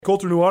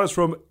Colter Nuanez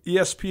from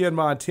ESPN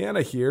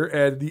Montana here,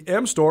 and the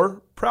M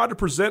Store, proud to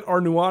present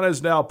our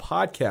Nuanez Now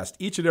podcast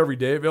each and every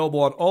day, available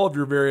on all of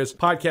your various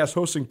podcast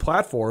hosting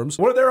platforms.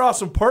 One of their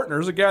awesome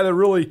partners, a guy that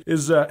really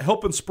is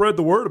helping spread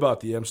the word about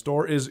the M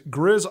Store, is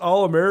Grizz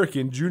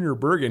All-American Junior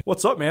Bergen.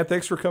 What's up, man?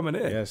 Thanks for coming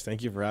in. Yes,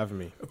 thank you for having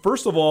me.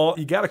 First of all,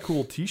 you got a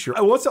cool t-shirt.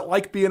 What's it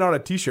like being on a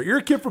t-shirt? You're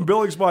a kid from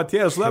Billings,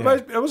 Montana, so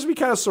that must be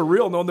kind of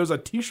surreal knowing there's a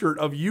t-shirt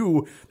of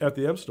you at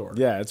the M Store.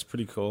 Yeah, it's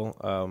pretty cool.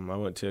 I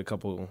went to a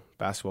couple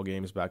basketball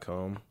games back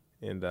home,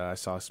 and I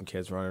saw some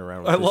kids running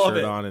around with their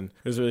shirt on, and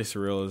it was really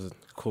surreal. It was a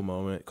cool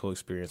moment, cool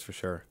experience for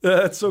sure.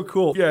 That's so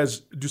cool. You guys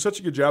do such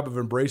a good job of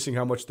embracing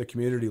how much the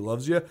community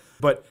loves you.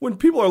 But when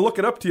people are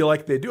looking up to you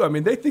like they do,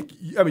 they think,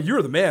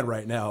 you're the man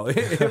right now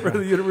for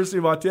the University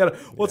of Montana.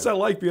 What's that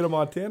like being a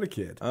Montana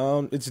kid?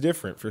 It's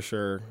different for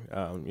sure.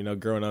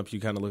 Growing up, you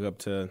kind of look up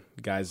to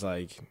guys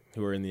like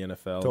who are in the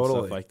NFL and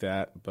stuff like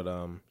that. But,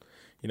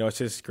 it's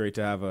just great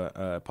to have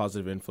a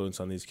positive influence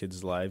on these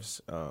kids' lives.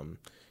 I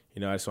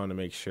just want to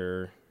make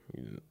sure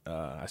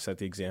I set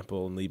the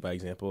example and lead by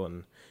example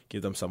and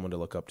give them someone to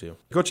look up to.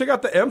 Go check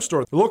out the M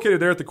Store. They're located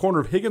there at the corner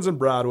of Higgins and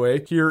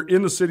Broadway here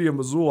in the city of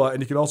Missoula,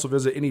 and you can also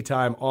visit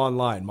anytime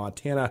online,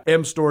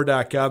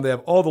 MontanaMStore.com. They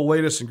have all the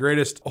latest and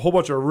greatest, a whole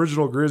bunch of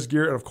original Grizz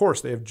gear, and of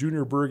course, they have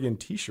Junior Bergen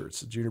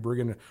t-shirts. Junior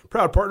Bergen,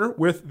 proud partner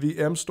with the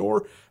M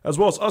Store, as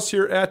well as us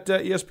here at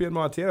ESPN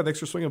Montana. Thanks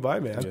for swinging by,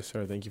 man. Yes,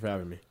 sir. Thank you for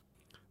having me.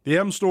 The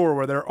M Store,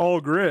 where they're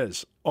all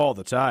Grizz all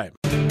the time.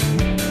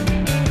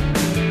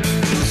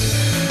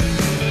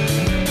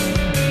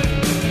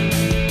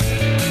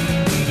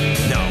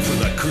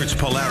 Kurtz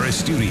Polaris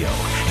studio,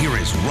 here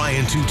is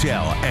Ryan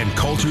Tutel and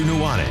Colter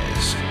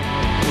Nuanez.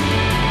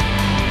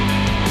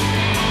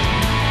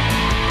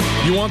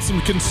 You want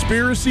some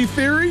conspiracy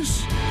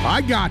theories?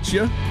 I got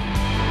you.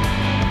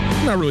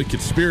 Not really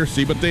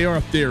conspiracy, but they are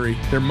a theory.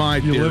 They're my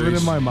theories. You living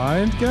in my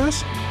mind,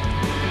 guess?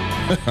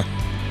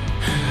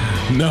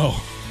 No.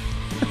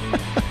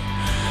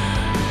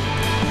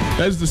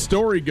 As the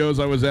story goes,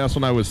 I was asked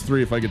when I was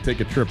 3 if I could take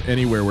a trip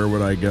anywhere, where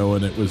would I go?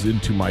 And it was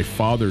into my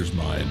father's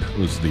mind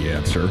was the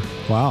answer.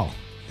 Wow.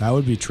 That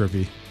would be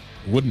trippy.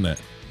 Wouldn't it?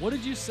 What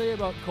did you say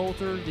about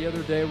Colter the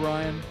other day,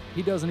 Ryan?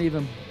 He doesn't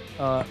even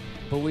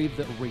believe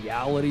that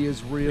reality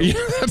is real. Yeah,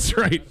 that's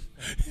right.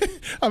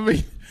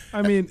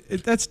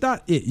 That's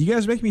not it. You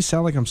guys make me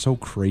sound like I'm so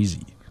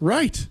crazy.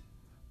 Right.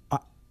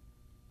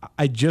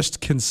 I just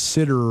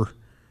consider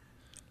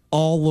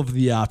all of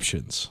the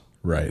options.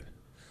 Right.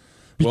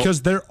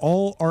 Because they're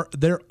all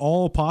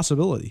a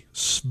possibility.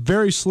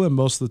 Very slim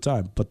most of the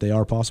time, but they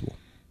are possible.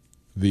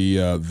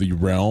 The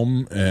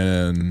realm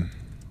and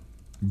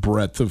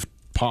breadth of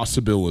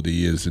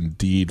possibility is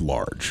indeed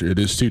large. It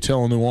is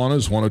Tutel and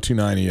Nuanez,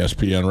 102.9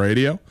 ESPN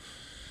Radio.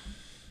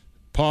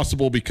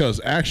 Possible because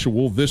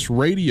this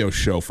radio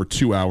show for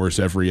 2 hours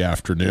every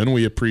afternoon.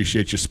 We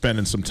appreciate you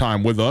spending some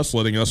time with us,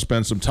 letting us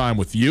spend some time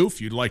with you.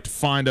 If you'd like to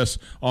find us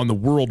on the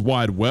World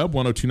Wide Web,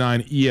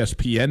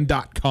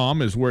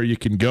 1029ESPN.com is where you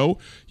can go.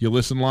 You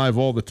listen live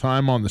all the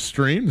time on the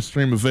stream. The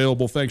stream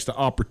available thanks to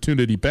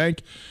Opportunity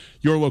Bank,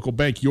 your local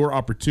bank, your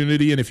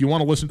opportunity. And if you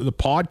want to listen to the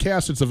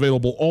podcast, it's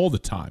available all the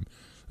time.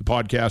 The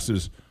podcast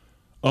is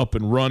up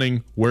and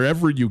running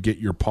wherever you get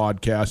your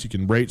podcasts. You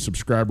can rate,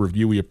 subscribe,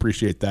 review. We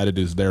appreciate that. It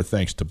is there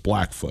thanks to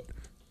Blackfoot.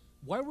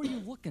 Why were you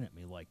looking at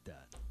me like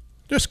that?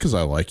 Just because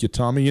I like you,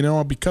 Tommy.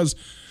 Because,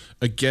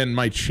 again,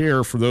 my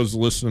chair, for those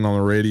listening on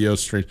the radio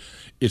stream,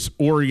 it's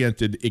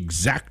oriented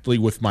exactly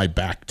with my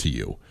back to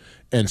you.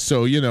 And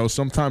so,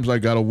 sometimes I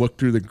got to look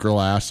through the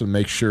glass and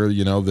make sure,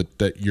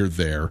 that you're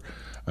there.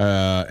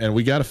 And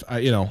we got to,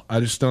 I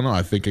just don't know.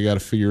 I think I got to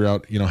figure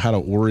out, how to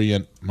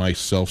orient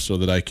myself so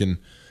that I can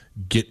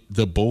get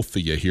the both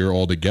of you here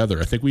all together.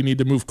 I think we need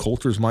to move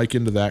Colter's mic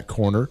into that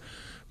corner,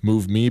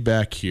 move me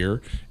back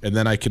here, and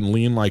then I can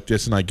lean like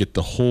this and I get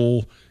the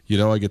whole,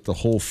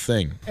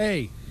 thing.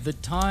 Hey, the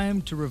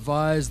time to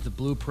revise the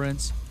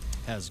blueprints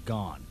has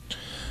gone.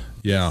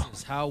 Yeah. This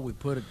is how we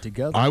put it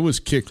together. I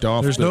was kicked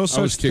off. There's no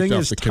such thing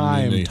as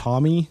time,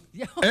 Tommy.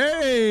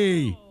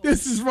 Hey,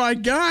 this is my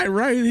guy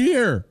right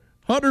here.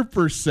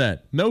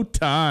 100%. No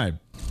time.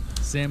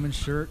 Salmon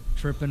shirt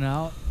tripping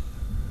out.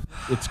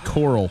 It's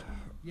coral.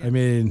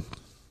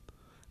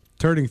 Turning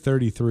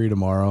 33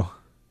 tomorrow.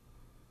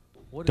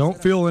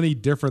 Don't feel any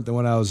different than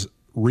when I was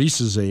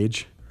Reese's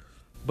age.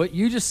 But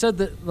you just said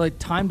that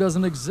time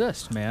doesn't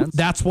exist, man.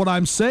 That's what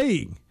I'm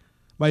saying.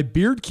 My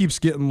beard keeps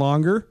getting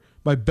longer.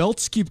 My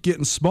belts keep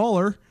getting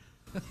smaller.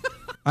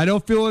 I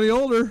don't feel any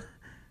older.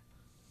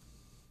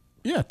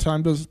 Yeah,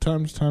 time's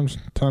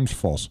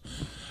false.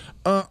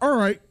 All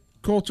right,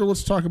 Colter,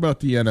 let's talk about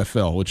the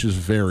NFL, which is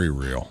very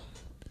real.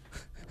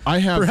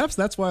 Perhaps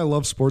that's why I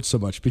love sports so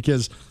much,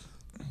 because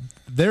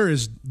there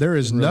is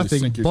really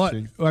nothing but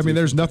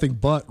there's nothing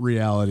but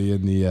reality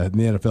in the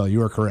NFL.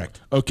 You are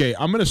correct. Okay,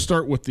 I'm going to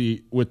start with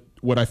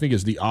what I think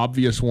is the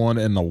obvious one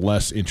and the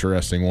less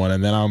interesting one,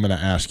 and then I'm going to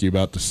ask you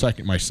about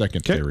my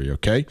second theory.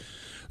 Okay,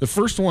 the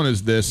first one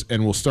is this,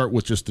 and we'll start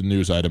with just the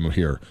news item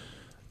here.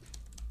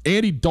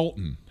 Andy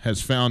Dalton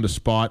has found a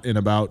spot in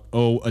about,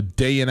 a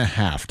day and a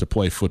half to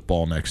play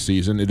football next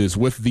season. It is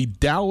with the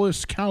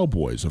Dallas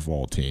Cowboys, of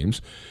all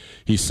teams.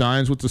 He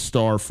signs with the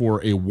Star for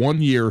a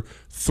 1-year,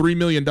 $3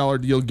 million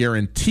deal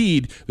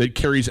guaranteed that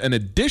carries an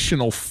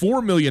additional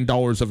 $4 million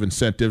of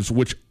incentives,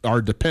 which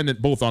are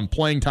dependent both on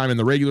playing time in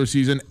the regular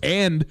season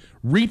and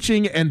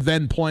reaching and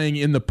then playing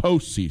in the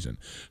postseason.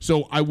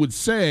 So I would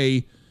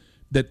say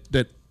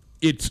that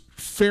it's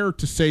fair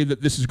to say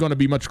that this is going to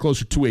be much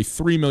closer to a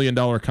 $3 million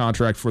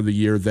contract for the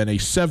year than a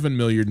 $7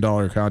 million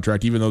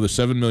contract, even though the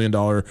 $7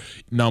 million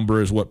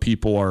number is what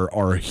people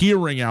are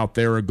hearing out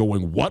there and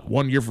going, what,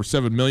 1 year for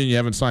 $7 million? You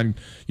haven't signed,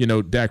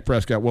 Dak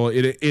Prescott. Well,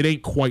 it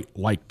ain't quite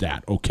like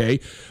that, okay?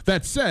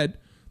 That said,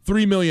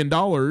 $3 million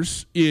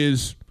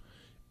is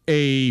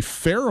a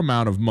fair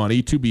amount of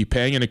money to be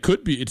paying, and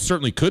it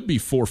certainly could be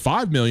 $4 or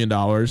 $5 million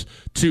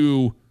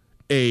to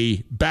a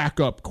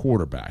backup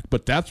quarterback.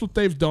 But that's what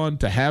they've done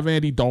to have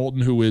Andy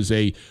Dalton, who is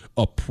a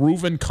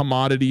proven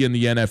commodity in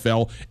the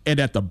NFL, and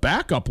at the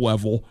backup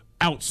level,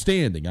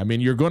 outstanding. I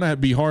mean, you're going to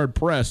be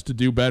hard-pressed to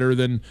do better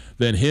than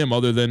him,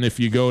 other than if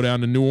you go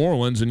down to New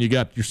Orleans and you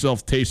got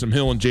yourself Taysom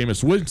Hill and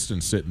Jameis Winston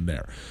sitting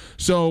there.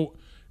 So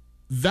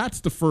that's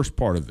the first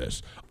part of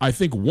this. I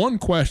think one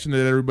question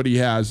that everybody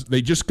has,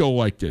 they just go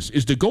like this,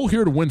 is the goal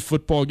here to win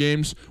football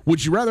games?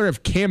 Would you rather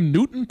have Cam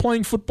Newton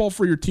playing football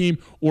for your team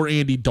or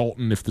Andy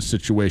Dalton, if the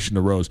situation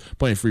arose,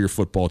 playing for your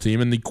football team?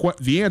 And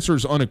the answer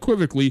is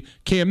unequivocally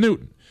Cam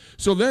Newton.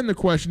 So then the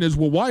question is,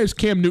 well, why has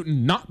Cam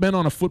Newton not been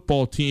on a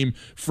football team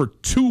for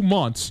 2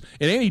 months,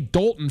 and Andy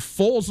Dalton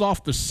falls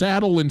off the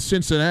saddle in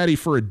Cincinnati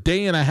for a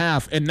day and a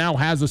half and now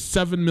has a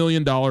 $7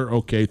 million,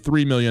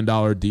 $3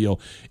 million deal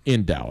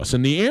in Dallas?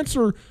 And the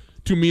answer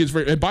to me is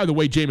and by the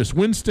way, Jameis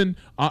Winston,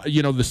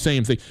 the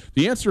same thing.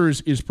 The answer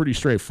is pretty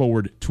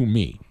straightforward to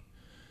me.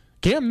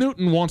 Cam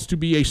Newton wants to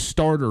be a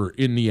starter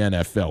in the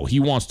NFL. He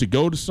wants to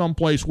go to some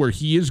place where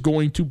he is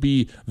going to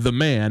be the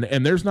man,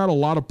 and there's not a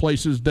lot of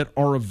places that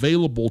are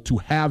available to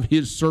have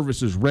his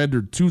services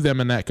rendered to them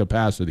in that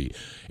capacity.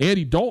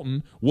 Andy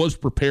Dalton was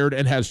prepared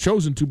and has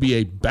chosen to be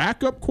a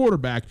backup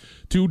quarterback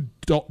to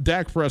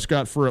Dak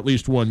Prescott for at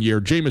least 1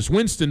 year. Jameis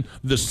Winston,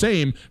 the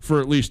same for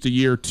at least a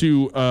year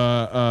to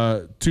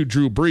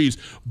Drew Brees.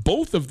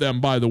 Both of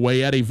them, by the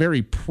way, at a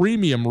very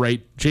premium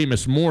rate.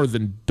 Jameis more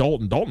than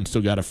Dalton. Dalton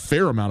still got a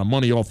fair amount of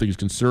money, all things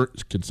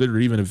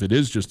considered, even if it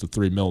is just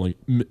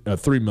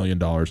 $3 million.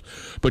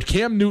 But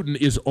Cam Newton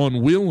is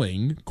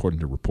unwilling,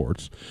 according to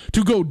reports,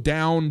 to go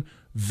down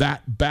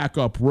that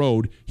backup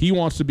road. He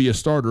wants to be a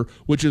starter,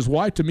 which is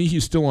why, to me,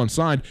 he's still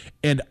unsigned.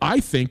 And I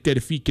think that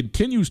if he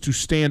continues to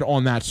stand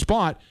on that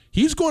spot,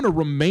 he's going to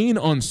remain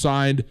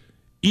unsigned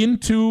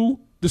into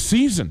the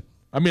season.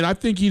 I mean, I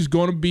think he's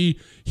going to be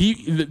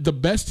the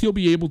best he'll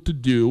be able to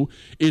do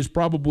is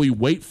probably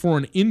wait for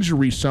an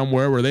injury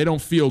somewhere where they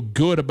don't feel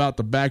good about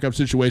the backup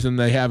situation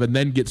they have and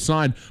then get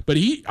signed. But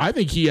I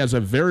think he has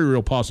a very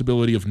real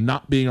possibility of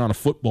not being on a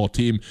football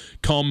team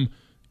come,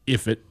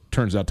 if it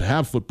turns out to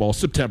have football,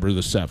 September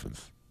the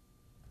 7th.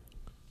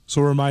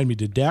 So remind me,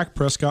 did Dak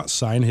Prescott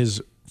sign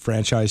his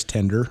franchise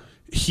tender?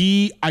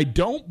 I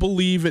don't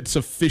believe it's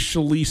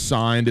officially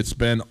signed. It's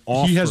been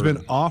offered. He has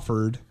been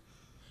offered.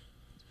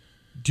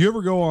 Do you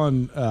ever go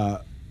on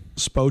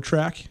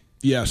Spotrac?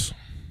 Yes.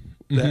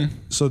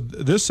 So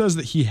this says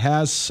that he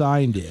has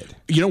signed it.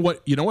 You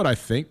know what I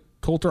think,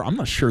 Coulter? I'm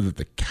not sure that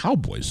the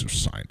Cowboys have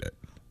signed it.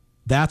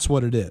 That's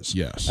what it is.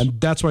 Yes. And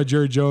that's why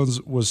Jerry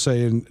Jones was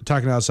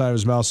talking outside of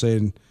his mouth,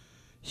 saying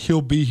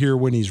he'll be here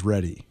when he's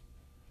ready.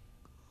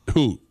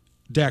 Who?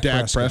 Dak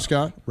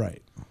Prescott?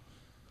 Right.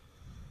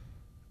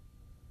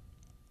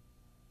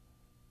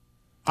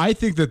 I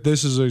think that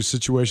this is a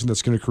situation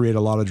that's going to create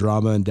a lot of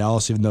drama in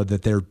Dallas, even though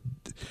that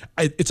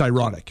it's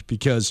ironic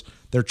because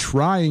they're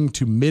trying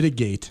to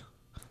mitigate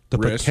the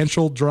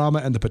potential drama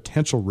and the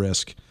potential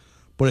risk,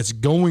 but it's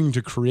going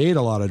to create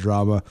a lot of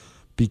drama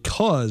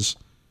because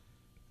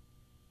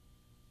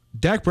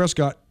Dak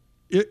Prescott,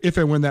 if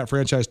and when that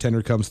franchise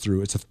tender comes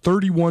through, it's a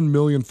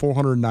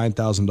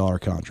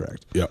 $31,409,000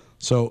 contract. Yep.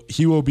 So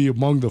he will be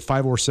among the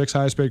 5 or 6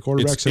 highest paid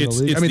quarterbacks in the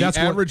league. It's that's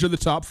the average of the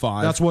top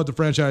 5. That's what the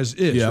franchise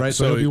is, right?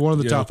 So he'll be one of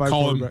the top 5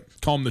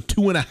 quarterbacks. Call him the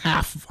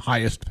 2.5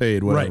 highest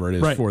paid, whatever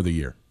it is, for the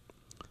year.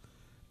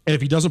 And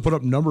if he doesn't put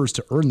up numbers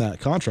to earn that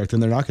contract, then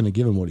they're not going to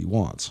give him what he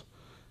wants.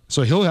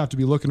 So he'll have to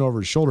be looking over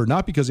his shoulder,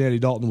 not because Andy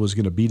Dalton was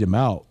going to beat him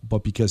out,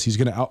 but because he's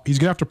going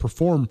to have to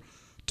perform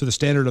to the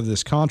standard of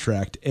this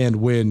contract. And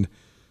when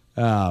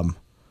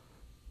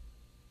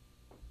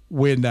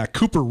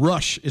Cooper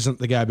Rush isn't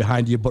the guy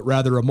behind you, but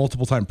rather a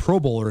multiple-time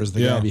Pro Bowler is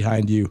the guy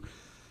behind you,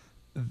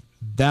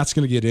 that's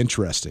going to get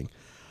interesting.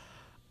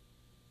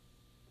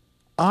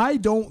 I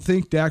don't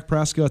think Dak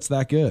Prescott's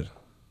that good.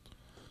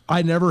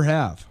 I never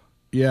have.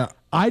 Yeah.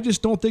 I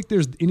just don't think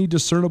there's any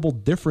discernible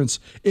difference.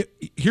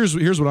 Here's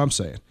what I'm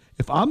saying.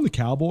 If I'm the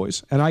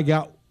Cowboys and I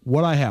got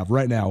what I have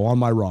right now on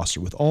my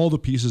roster with all the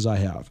pieces I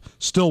have,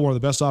 still one of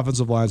the best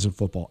offensive lines in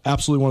football,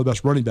 absolutely one of the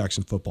best running backs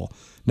in football,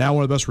 now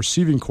one of the best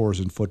receiving corps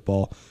in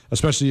football,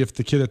 especially if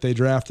the kid that they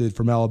drafted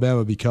from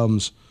Alabama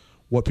becomes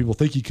what people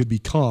think he could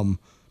become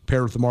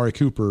paired with Amari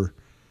Cooper.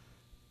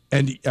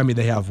 And, I mean,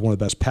 they have one of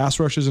the best pass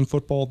rushes in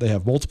football. They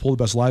have multiple of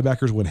the best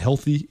linebackers when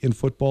healthy in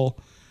football.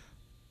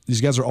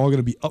 These guys are all going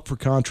to be up for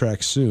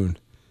contracts soon.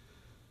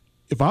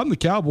 If I'm the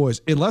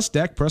Cowboys, unless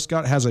Dak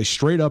Prescott has a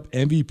straight-up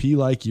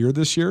MVP-like year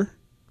this year,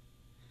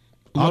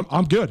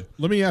 I'm good.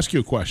 Let me ask you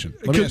a question.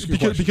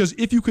 Because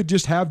if you could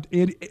just have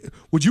Andy,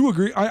 would you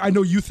agree? I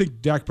know you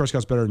think Dak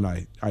Prescott's better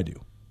than I do.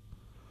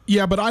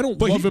 Yeah, but I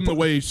don't love him the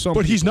way some.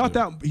 But he's not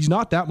do. He's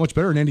not that much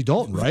better than Andy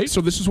Dalton, right?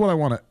 So this is what I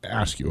want to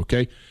ask you.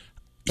 Okay,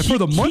 for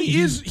the money,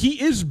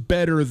 he is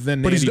better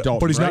than Andy Dalton,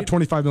 but he's right?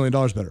 not $25 million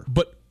better.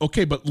 But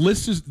okay, but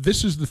this is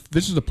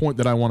the point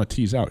that I want to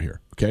tease out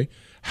here. Okay,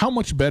 how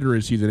much better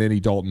is he than Andy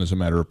Dalton as a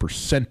matter of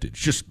percentage,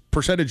 just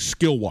percentage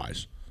skill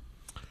wise?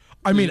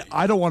 I mean,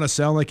 I don't want to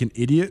sound like an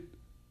idiot,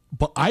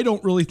 but I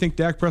don't really think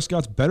Dak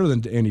Prescott's better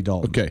than Andy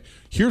Dalton. Okay,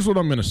 here's what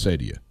I'm going to say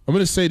to you. I'm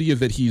going to say to you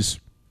that he's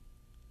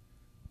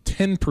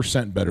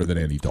 10% better than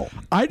Andy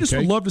Dalton. I just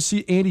would love to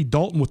see Andy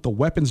Dalton with the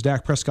weapons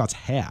Dak Prescott's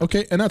had.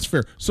 Okay, and that's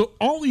fair. So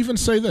I'll even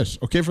say this,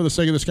 okay, for the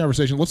sake of this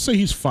conversation, let's say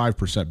he's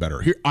 5%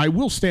 better. Here, I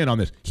will stand on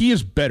this. He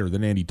is better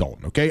than Andy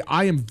Dalton, okay?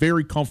 I am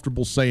very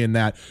comfortable saying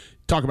that.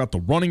 Talk about the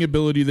running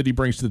ability that he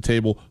brings to the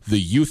table, the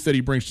youth that he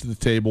brings to the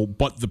table,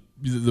 but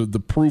the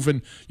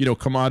proven,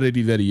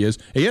 commodity that he is.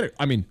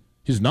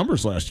 His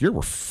numbers last year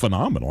were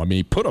phenomenal. I mean,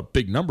 he put up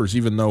big numbers,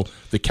 even though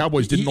the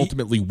Cowboys didn't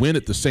ultimately win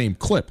at the same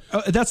clip.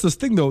 That's the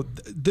thing, though.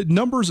 The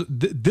numbers.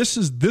 This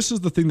is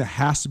the thing that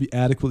has to be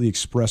adequately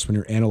expressed when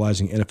you're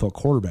analyzing NFL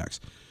quarterbacks.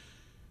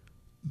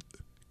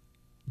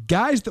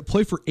 Guys that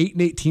play for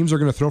 8-8 teams are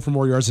going to throw for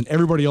more yards than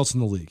everybody else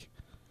in the league,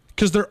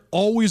 because they're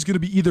always going to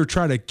be either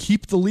trying to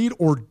keep the lead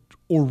or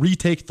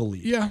retake the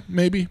lead. Yeah,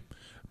 maybe.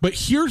 But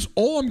here's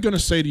all I'm going to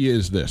say to you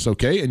is this,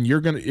 okay? And you're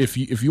going to, if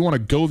you want to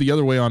go the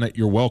other way on it,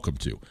 you're welcome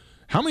to.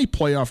 How many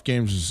playoff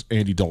games has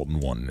Andy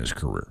Dalton won in his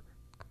career?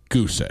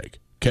 Goose egg,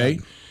 okay?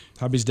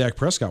 How many's Dak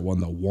Prescott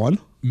won, though? One?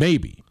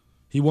 Maybe.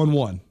 He won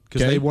one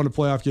because they won a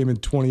playoff game in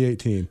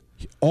 2018.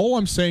 All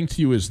I'm saying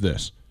to you is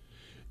this.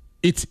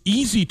 It's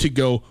easy to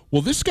go,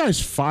 well, this guy's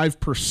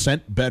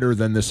 5% better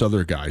than this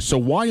other guy, so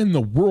why in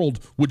the world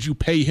would you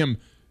pay him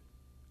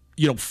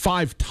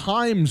 5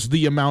 times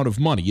the amount of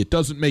money? It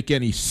doesn't make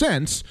any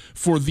sense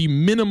for the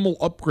minimal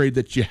upgrade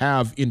that you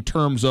have in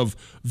terms of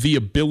the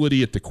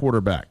ability at the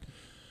quarterback.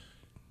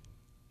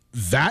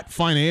 That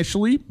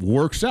financially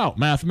works out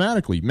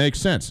mathematically,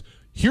 makes sense.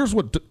 Here's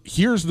what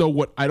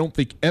I don't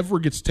think ever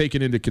gets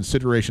taken into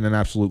consideration and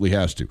absolutely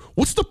has to.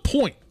 What's the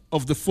point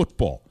of the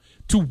football?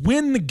 To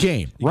win the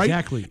game, right?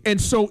 Exactly. And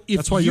so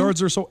that's why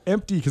yards are so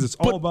empty, because it's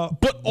all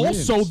about But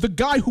wins. Also, the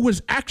guy who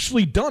has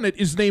actually done it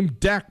is named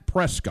Dak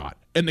Prescott.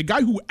 And the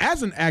guy who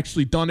hasn't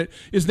actually done it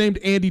is named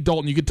Andy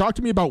Dalton. You can talk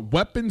to me about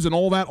weapons and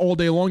all that all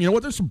day long. You know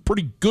what? There's some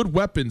pretty good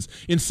weapons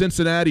in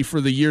Cincinnati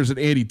for the years that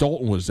Andy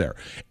Dalton was there.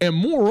 And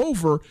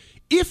moreover,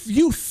 if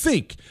you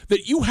think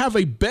that you have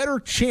a better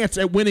chance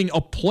at winning a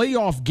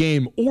playoff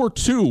game or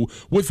two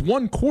with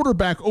one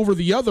quarterback over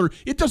the other,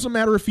 it doesn't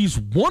matter if he's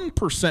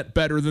 1%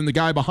 better than the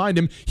guy behind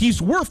him.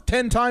 He's worth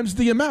 10 times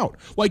the amount.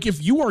 Like,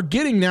 if you are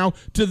getting now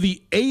to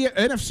the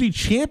NFC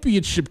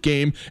Championship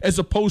game as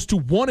opposed to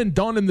one and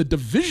done in the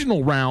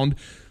divisional round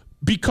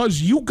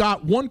because you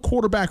got one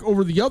quarterback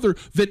over the other,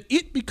 then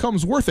it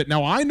becomes worth it.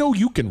 Now, I know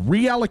you can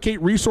reallocate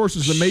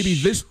resources and maybe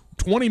this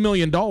 $20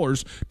 million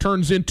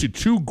turns into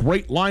 2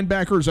 great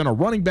linebackers and a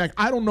running back.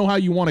 I don't know how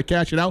you want to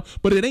cash it out,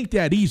 but it ain't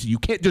that easy. You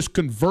can't just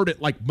convert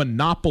it like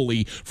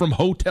Monopoly from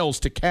hotels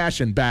to cash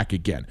and back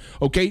again.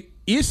 Okay?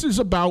 This is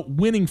about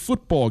winning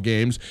football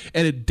games,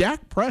 and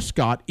Dak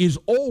Prescott is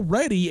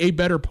already a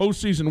better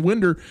postseason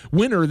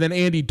winner than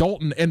Andy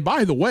Dalton. And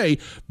by the way,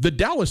 the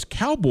Dallas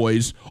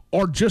Cowboys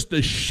are just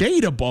a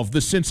shade above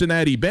the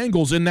Cincinnati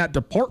Bengals in that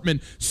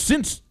department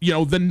since, the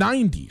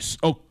 90s.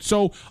 Oh,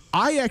 so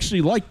I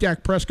actually like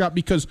Dak Prescott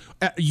because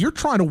you're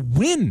trying to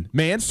win,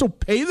 man. So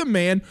pay the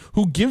man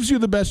who gives you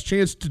the best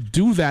chance to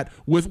do that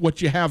with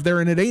what you have there,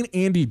 and it ain't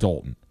Andy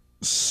Dalton.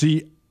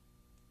 See,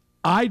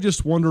 I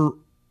just wonder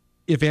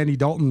if Andy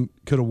Dalton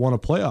could have won a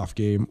playoff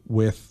game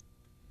with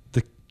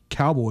the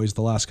Cowboys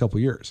the last couple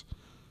of years.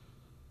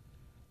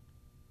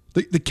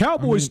 The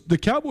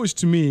Cowboys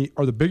to me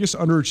are the biggest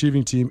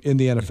underachieving team in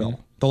the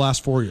NFL the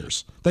last 4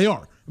 years. They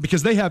are,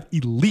 because they have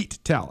elite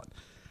talent.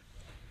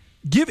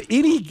 Give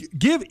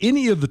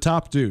any of the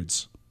top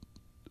dudes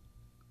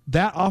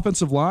that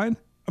offensive line.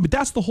 I mean,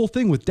 that's the whole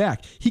thing with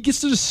Dak. He gets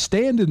to just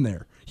stand in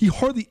there. He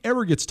hardly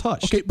ever gets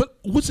touched. Okay, but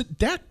was it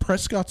Dak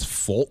Prescott's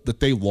fault that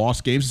they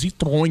lost games? Is he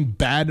throwing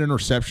bad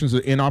interceptions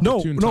at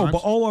inopportune times? No, but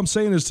all I'm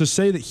saying is to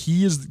say that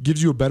he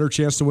gives you a better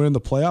chance to win in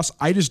the playoffs,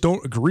 I just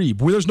don't agree.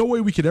 There's no way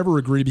we could ever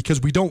agree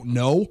because we don't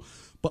know.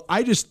 But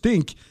I just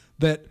think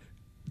that,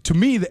 to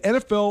me, the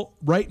NFL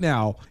right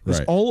now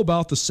is all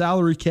about the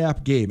salary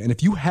cap game. And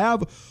if you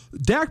have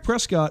Dak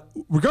Prescott,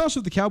 regardless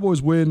if the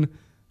Cowboys win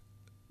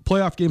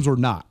playoff games or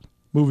not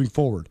moving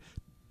forward,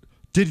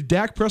 did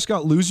Dak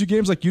Prescott lose you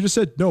games like you just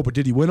said? No. But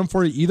did he win them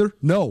for you either?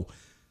 No.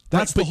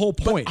 That's the whole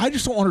point. I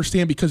just don't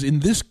understand because in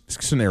this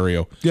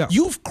scenario,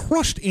 you've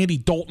crushed Andy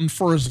Dalton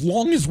for as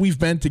long as we've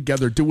been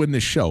together doing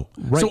this show.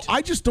 Right. So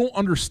I just don't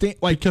understand.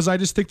 Because I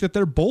just think that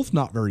they're both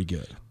not very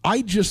good.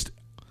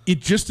 It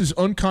just is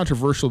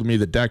uncontroversial to me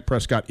that Dak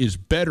Prescott is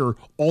better,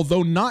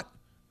 although not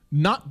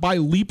by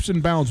leaps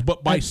and bounds,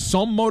 but by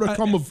some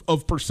modicum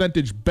of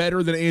percentage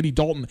better than Andy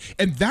Dalton.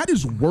 And that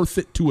is worth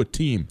it to a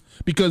team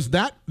because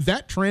that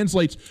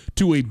translates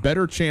to a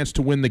better chance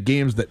to win the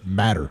games that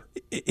matter.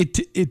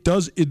 It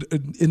does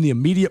in the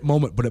immediate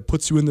moment, but it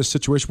puts you in this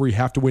situation where you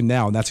have to win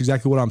now. And that's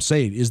exactly what I'm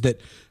saying is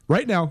that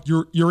right now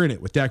you're in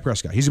it with Dak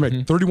Prescott. He's going to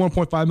make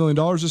 $31.5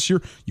 million this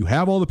year. You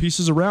have all the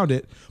pieces around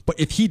it. But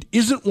if he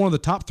isn't one of the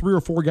top 3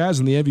 or 4 guys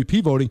in the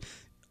MVP voting,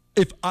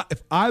 if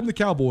I'm the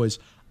Cowboys,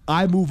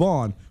 I move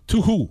on.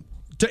 To who?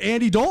 To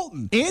Andy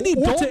Dalton.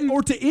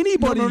 Or to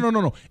anybody.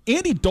 No.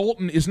 Andy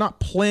Dalton is not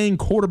playing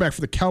quarterback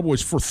for the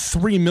Cowboys for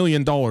 $3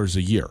 million a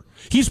year.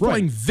 He's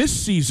playing this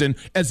season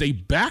as a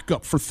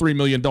backup for $3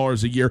 million a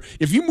year.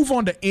 If you move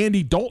on to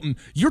Andy Dalton,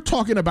 you're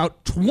talking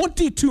about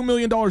 $22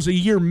 million a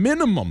year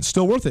minimum.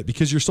 Still worth it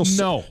because you're still...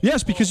 No.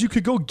 Yes, because you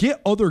could go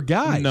get other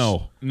guys.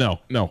 No.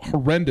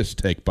 Horrendous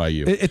take by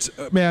you. It's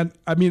man,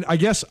 I mean, I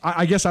guess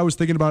I was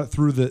thinking about it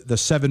through the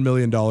 $7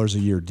 million a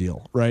year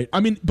deal, right? I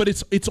mean, but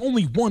it's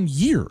only 1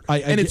 year,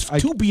 and it's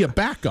to be a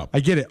backup.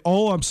 I get it.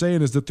 All I'm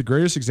saying is that the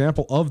greatest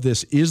example of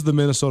this is the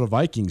Minnesota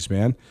Vikings,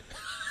 man.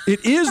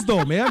 It is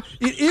though, man.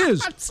 It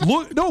is.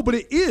 Look, no, but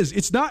it is.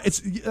 It's not.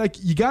 It's like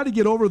you got to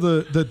get over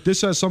the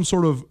this has some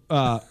sort of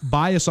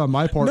bias on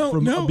my part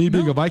from me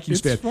being a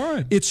Vikings fan.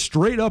 Fine. It's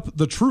straight up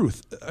the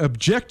truth.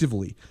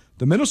 Objectively,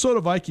 the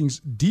Minnesota Vikings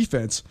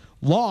defense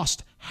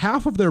lost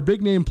half of their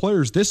big name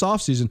players this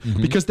offseason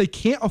because they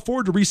can't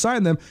afford to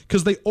re-sign them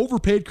because they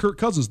overpaid Kirk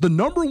Cousins. The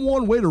number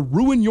one way to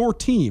ruin your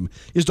team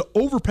is to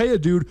overpay a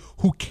dude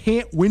who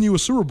can't win you a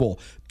Super Bowl.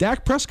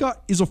 Dak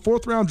Prescott is a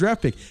 4th-round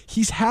draft pick.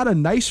 He's had a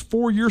nice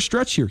 4-year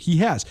stretch here. He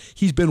has.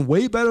 He's been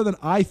way better than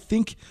I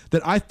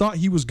thought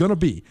he was going to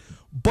be.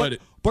 But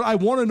I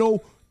want to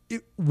know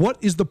what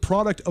is the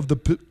product of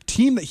the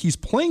team that he's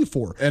playing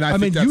for. And I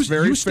think that's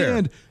very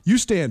fair. You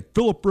stand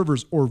Phillip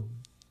Rivers or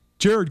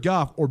Jared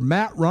Goff or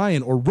Matt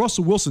Ryan or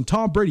Russell Wilson,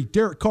 Tom Brady,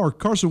 Derek Carr,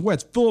 Carson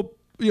Wentz,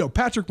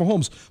 Patrick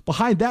Mahomes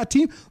behind that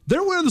team,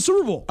 they're winning the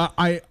Super Bowl.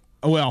 I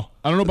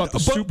don't know about the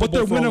Super Bowl, but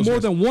they're winning more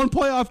than one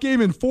playoff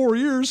game in 4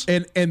 years.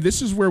 And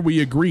this is where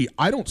we agree.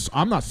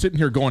 I'm not sitting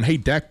here going, "Hey,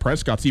 Dak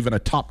Prescott's even a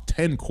top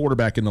 10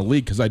 quarterback in the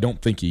league," because I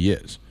don't think he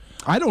is.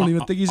 I don't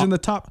even think he's in the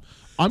top.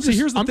 I'm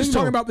just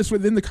talking about this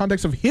within the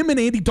context of him and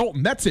Andy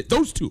Dalton. That's it.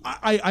 Those two.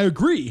 I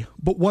agree.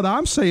 But what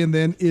I'm saying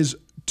then is,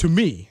 to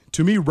me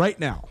right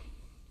now,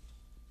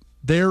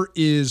 there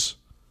is,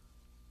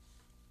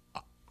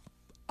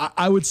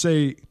 I would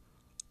say,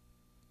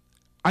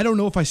 I don't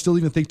know if I still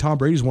even think Tom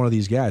Brady's one of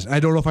these guys. I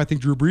don't know if I think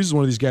Drew Brees is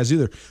one of these guys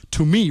either.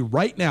 To me,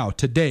 right now,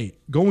 today,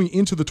 going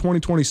into the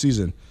 2020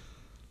 season,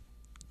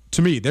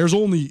 to me, there's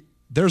only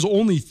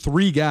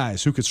 3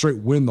 guys who could straight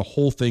win the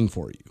whole thing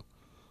for you.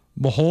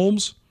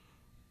 Mahomes,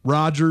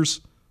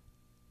 Rodgers.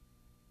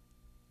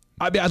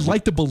 I mean, I'd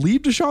like to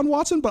believe Deshaun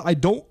Watson, but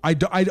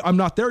I'm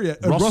not there yet.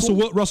 Russell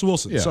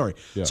Wilson. Yeah. Sorry,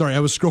 I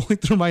was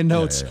scrolling through my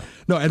notes. Yeah.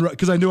 No, and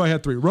because I knew I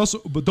had 3.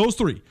 But those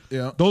 3.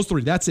 Yeah. Those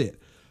 3. That's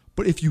it.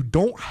 But if you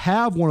don't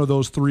have one of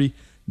those 3,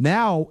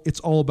 now it's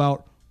all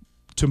about,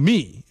 to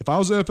me, if I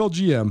was an NFL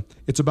GM,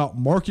 it's about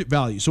market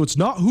value. So it's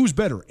not who's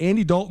better,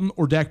 Andy Dalton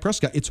or Dak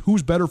Prescott. It's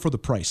who's better for the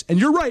price. And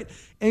you're right,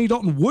 Andy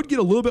Dalton would get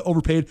a little bit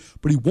overpaid,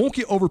 but he won't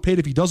get overpaid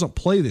if he doesn't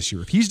play this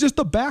year. If he's just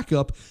a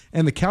backup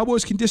and the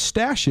Cowboys can just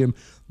stash him,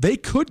 they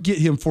could get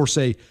him for,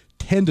 say,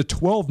 10 to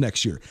 12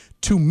 next year.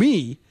 To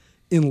me,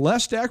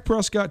 unless Dak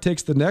Prescott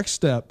takes the next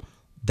step,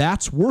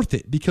 that's worth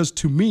it. Because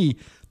to me,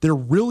 there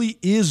really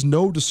is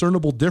no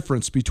discernible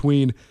difference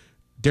between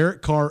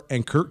Derek Carr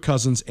and Kirk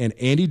Cousins and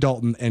Andy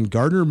Dalton and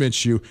Gardner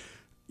Minshew.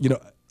 You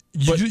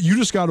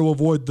just got to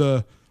avoid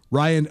the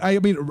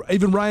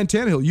even Ryan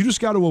Tannehill. You just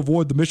got to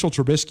avoid the Mitchell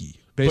Trubisky,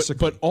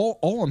 basically. But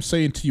all I'm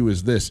saying to you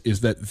is this: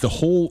 is that the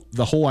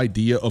whole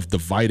idea of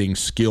dividing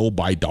skill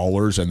by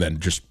dollars and then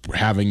just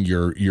having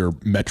your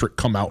metric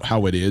come out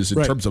how it is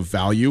in terms of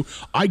value.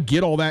 I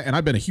get all that, and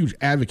I've been a huge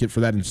advocate for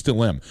that and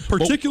still am.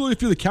 Particularly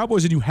if you're the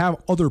Cowboys and you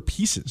have other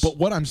pieces. But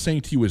what I'm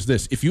saying to you is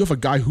this: if you have a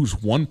guy who's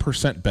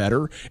 1%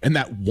 better, and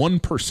that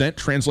 1%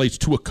 translates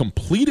to a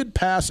completed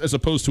pass as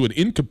opposed to an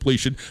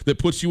incompletion that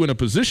puts you in a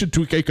position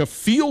to kick a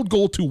field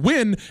goal to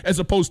win as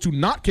opposed to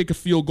not kick a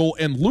field goal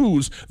and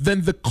lose,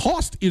 then the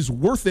cost is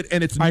worth it,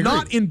 and it's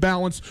not in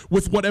balance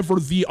with whatever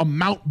the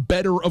amount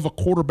better of a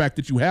quarterback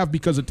that you have,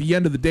 because at the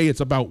end of the day, it's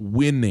about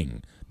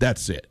winning.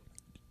 That's it.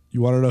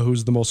 You want to know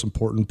who's the most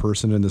important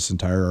person in this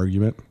entire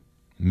argument?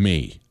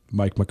 Me.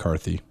 Mike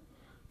McCarthy.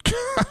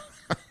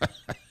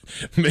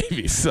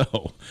 Maybe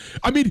so.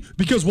 I mean,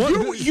 because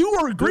you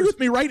are agreeing with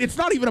me, right? It's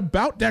not even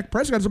about Dak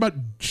Prescott. It's about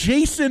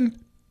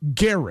Jason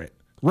Garrett,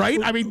 right?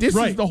 I mean, this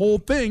is the whole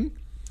thing.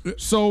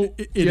 So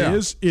it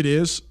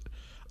is.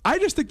 I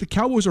just think the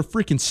Cowboys are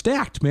freaking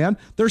stacked, man.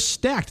 They're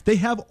stacked. They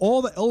have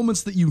all the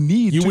elements that you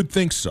need. You would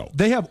think so.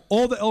 They have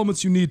all the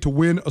elements you need to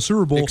win a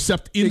Super Bowl.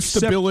 Except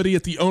instability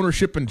at the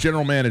ownership and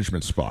general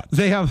management spot.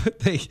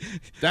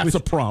 That's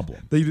a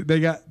problem. They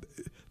got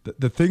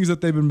the things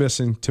that they've been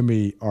missing to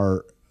me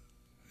are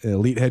an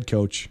elite head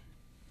coach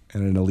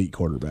and an elite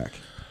quarterback.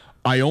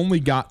 I only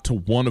got to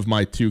one of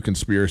my 2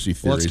 conspiracy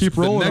theories. Let's keep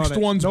rolling. The next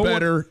one's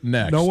better.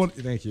 Next.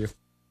 Thank you.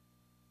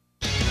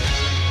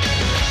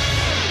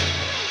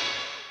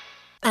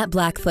 At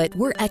Blackfoot,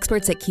 we're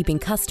experts at keeping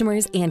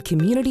customers and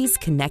communities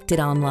connected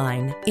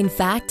online. In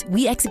fact,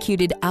 we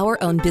executed our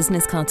own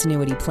business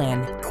continuity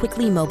plan,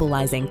 quickly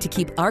mobilizing to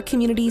keep our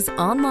communities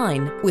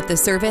online with the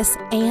service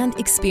and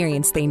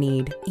experience they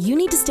need. You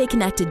need to stay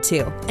connected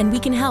too, and we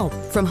can help.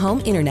 From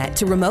home internet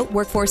to remote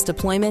workforce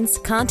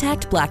deployments,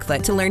 contact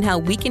Blackfoot to learn how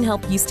we can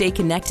help you stay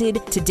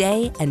connected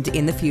today and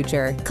in the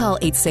future. Call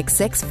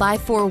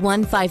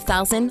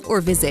 866-541-5000 or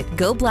visit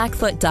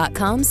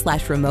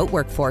goblackfoot.com/remote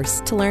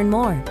workforce to learn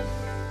more.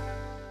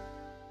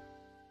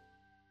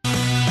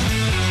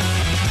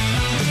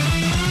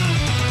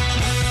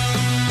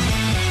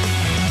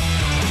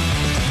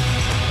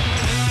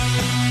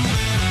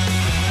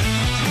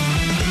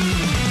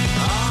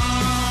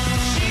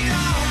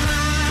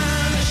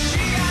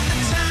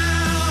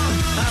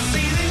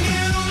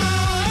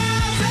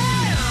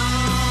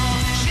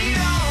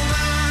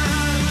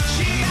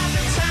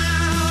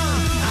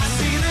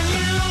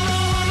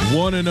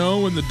 One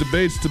 1-0 in the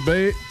debates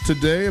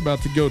today,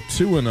 about to go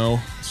 2-0.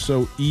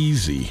 So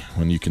easy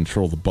when you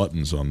control the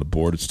buttons on the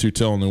board. It's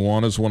Tutel and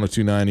Nuanez,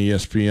 102.9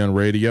 ESPN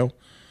Radio.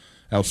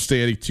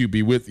 Outstanding to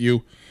be with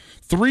you.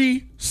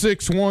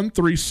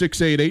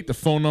 361-3688, the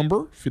phone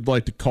number. If you'd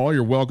like to call,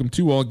 you're welcome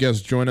to. All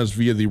guests join us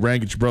via the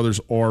Rangich Brothers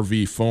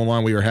RV phone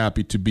line. We are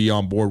happy to be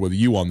on board with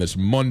you on this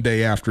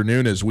Monday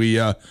afternoon as we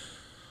are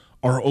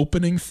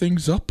opening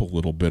things up a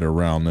little bit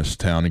around this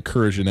town,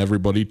 encouraging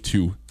everybody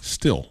to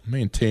still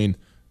maintain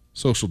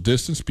social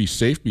distance, be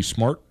safe, be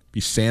smart, be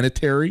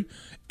sanitary,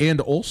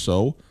 and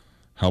also,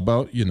 how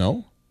about,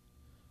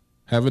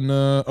 having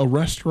a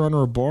restaurant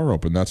or a bar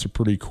open? That's a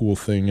pretty cool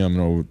thing.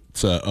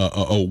 It's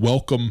a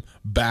welcome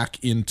back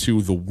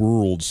into the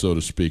world, so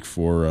to speak,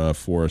 for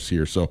us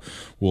here. So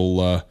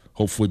we'll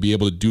hopefully be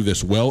able to do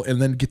this well and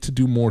then get to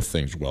do more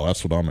things well.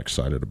 That's what I'm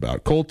excited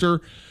about.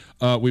 Coulter,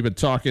 we've been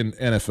talking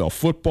NFL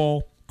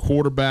football,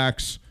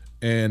 quarterbacks,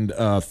 and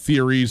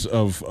theories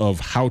of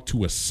how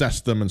to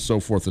assess them and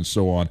so forth and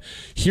so on.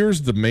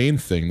 Here's the main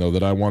thing, though,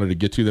 that I wanted to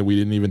get to that we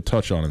didn't even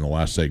touch on in the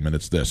last segment.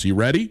 It's this. You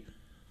ready?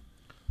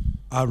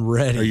 I'm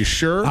ready. Are you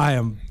sure? I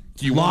am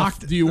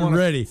locked. Do you want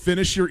ready? To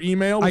finish your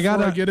email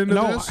before I get into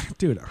this?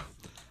 Dude,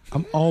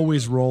 I'm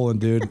always rolling,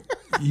 dude.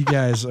 You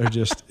guys are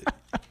just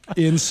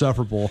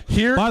insufferable.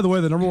 By the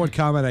way, the number one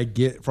comment I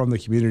get from the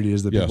community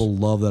is that people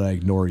love that I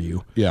ignore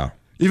you. Yeah.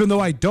 Even though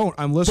I don't,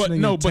 I'm listening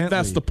intently. But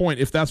that's the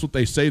point. If that's what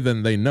they say,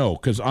 then they know,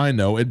 because I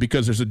know, and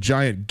because there's a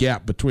giant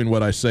gap between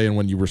what I say and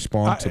when you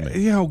respond to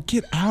me.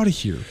 Get out of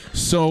here.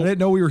 So I didn't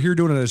know we were here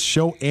doing a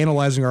show,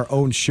 analyzing our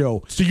own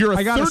show. So you're a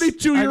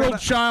 32-year-old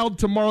child.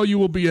 Tomorrow you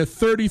will be a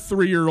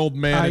 33-year-old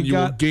man, and you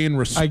will gain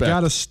respect. I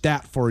got a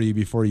stat for you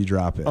before you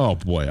drop it. Oh,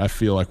 boy. I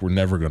feel like we're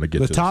never going to get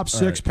to the top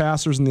six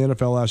passers in the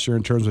NFL last year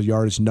in terms of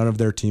yardage. None of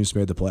their teams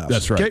made the playoffs.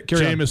 That's right.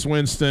 Jameis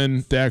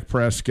Winston, Dak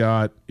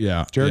Prescott.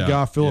 Yeah. Jared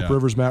Goff, Phillip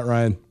Rivers, Matt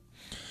Ryan.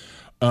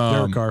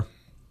 Derek Carr.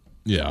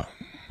 Yeah.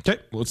 Okay,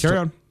 let's carry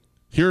on.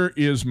 Here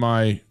is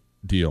my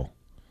deal.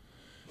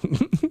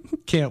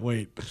 Can't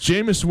wait.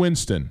 Jameis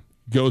Winston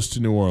goes to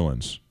New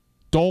Orleans.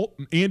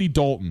 Andy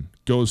Dalton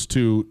goes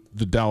to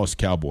the Dallas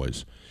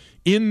Cowboys.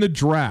 In the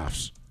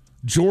drafts,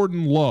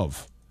 Jordan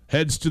Love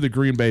heads to the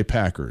Green Bay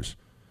Packers.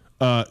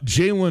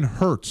 Jalen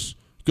Hurts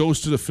goes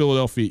to the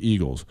Philadelphia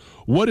Eagles.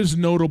 What is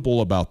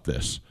notable about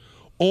this?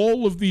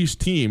 All of these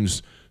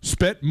teams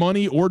spent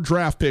money or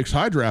draft picks,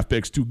 high draft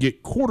picks, to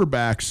get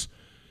quarterbacks,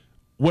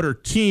 what are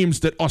teams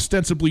that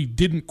ostensibly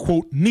didn't,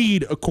 quote,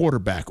 need a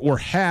quarterback or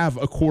have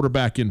a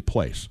quarterback in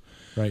place.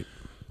 Right.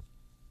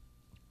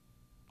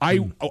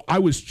 I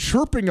was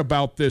chirping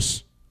about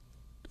this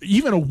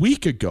even a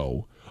week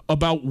ago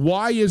about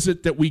why is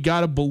it that we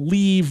got to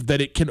believe that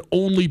it can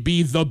only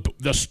be the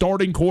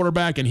starting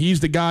quarterback and he's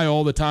the guy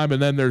all the time and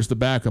then there's the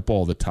backup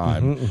all the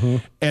time.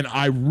 And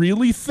I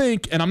really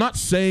think, and I'm not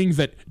saying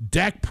that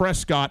Dak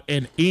Prescott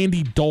and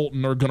Andy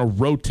Dalton are going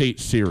to rotate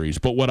series,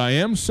 but what I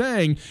am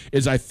saying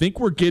is I think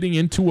we're getting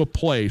into a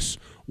place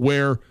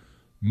where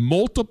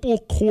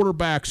multiple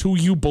quarterbacks who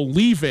you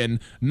believe in,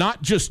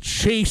 not just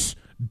Chase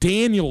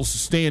Daniels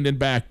standing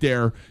back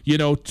there,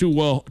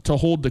 to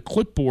hold the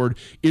clipboard,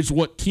 is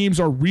what teams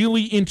are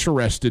really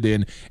interested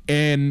in.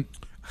 And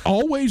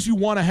always you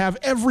want to have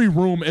every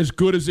room as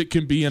good as it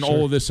can be and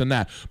all of this and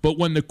that. But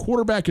when the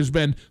quarterback has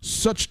been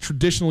such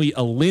traditionally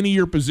a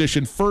linear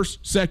position,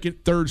 first,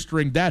 second, third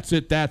string, that's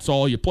it, that's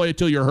all. You play it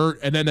till you're hurt,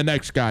 and then the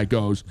next guy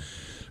goes.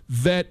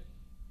 That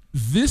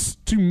this,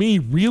 to me,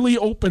 really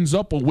opens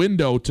up a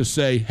window to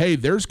say, hey,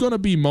 there's going to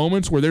be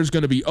moments where there's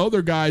going to be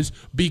other guys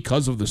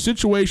because of the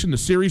situation, the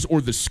series, or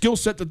the skill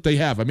set that they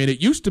have. I mean,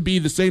 it used to be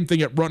the same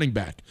thing at running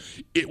back.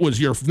 It was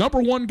your number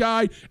one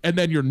guy and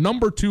then your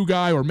number two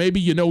guy, or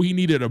maybe, he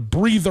needed a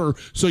breather,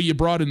 so you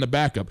brought in the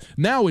backup.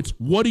 Now it's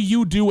what do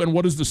you do and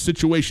what does the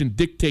situation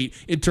dictate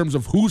in terms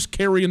of who's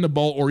carrying the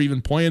ball or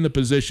even playing the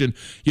position,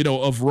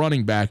 of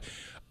running back.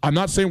 I'm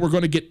not saying we're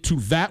going to get to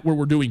that where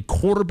we're doing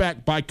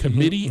quarterback by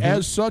committee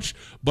as such,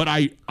 but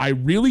I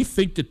really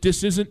think that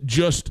this isn't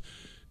just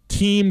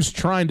teams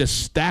trying to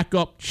stack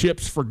up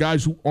chips for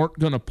guys who aren't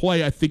going to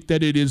play. I think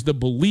that it is the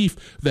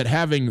belief that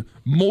having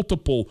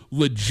multiple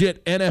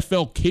legit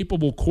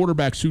NFL-capable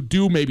quarterbacks who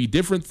do maybe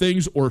different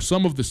things or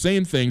some of the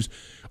same things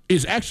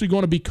is actually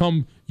going to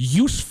become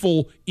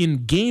useful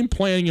in game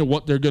planning and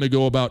what they're going to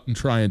go about and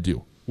try and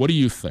do. What do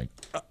you think?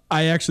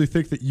 I actually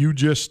think that you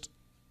just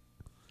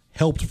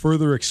helped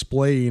further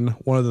explain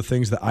one of the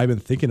things that I've been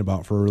thinking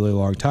about for a really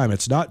long time.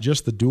 It's not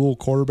just the dual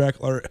quarterback.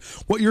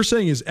 What you're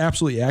saying is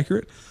absolutely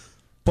accurate,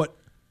 but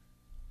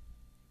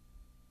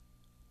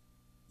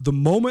the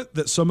moment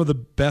that some of the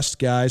best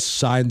guys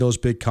sign those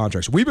big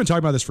contracts, we've been talking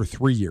about this for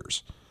 3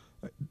 years.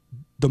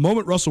 The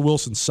moment Russell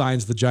Wilson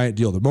signs the giant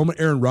deal, the moment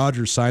Aaron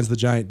Rodgers signs the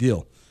giant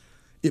deal,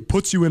 it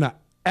puts you in a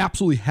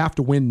absolutely have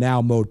to win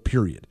now mode,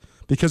 period.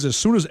 Because as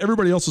soon as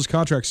everybody else's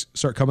contracts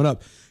start coming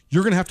up,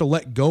 you're going to have to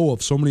let go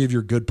of so many of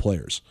your good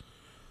players.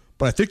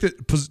 But I think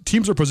that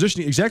teams are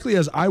positioning exactly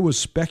as I was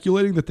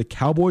speculating that the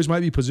Cowboys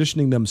might be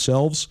positioning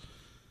themselves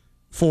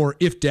for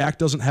if Dak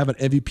doesn't have an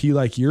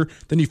MVP-like year,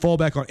 then you fall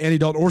back on Andy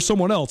Dalton or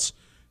someone else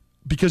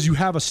because you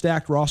have a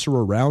stacked roster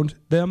around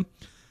them.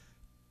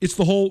 It's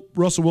the whole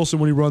Russell Wilson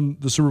when he won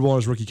the Super Bowl on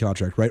his rookie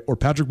contract, right? Or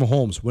Patrick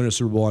Mahomes winning a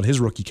Super Bowl on his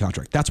rookie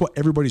contract. That's what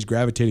everybody's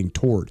gravitating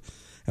toward.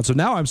 And so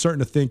now I'm starting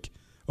to think,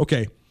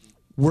 okay,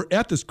 we're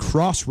at this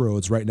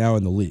crossroads right now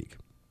in the league.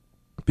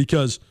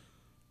 Because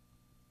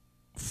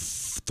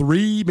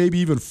 3, maybe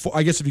even 4,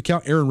 I guess if you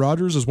count Aaron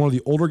Rodgers as one of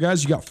the older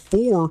guys, you got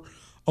 4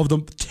 of the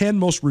 10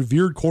 most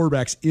revered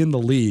quarterbacks in the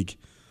league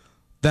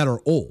that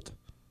are old.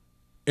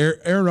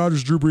 Aaron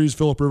Rodgers, Drew Brees,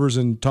 Phillip Rivers,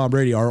 and Tom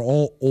Brady are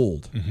all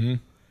old. Mm-hmm.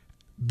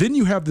 Then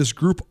you have this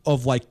group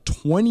of like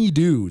 20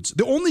 dudes.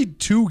 The only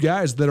 2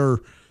 guys that are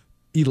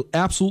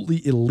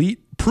absolutely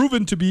elite,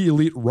 proven to be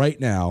elite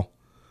right now,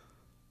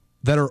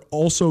 that are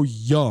also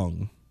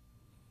young.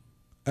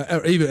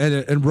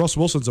 And Russell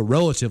Wilson's a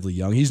relatively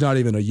young. He's not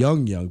even a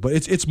young, but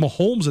it's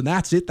Mahomes and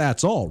that's it.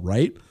 That's all,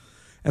 right?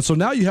 And so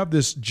now you have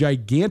this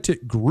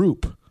gigantic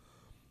group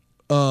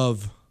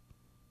of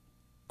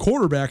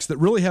quarterbacks that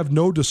really have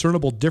no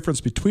discernible difference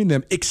between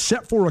them,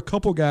 except for a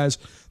couple guys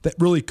that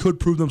really could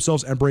prove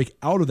themselves and break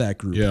out of that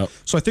group. Yeah.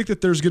 So I think that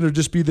there's going to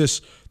just be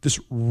this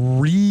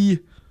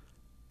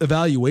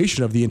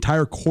re-evaluation of the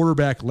entire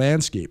quarterback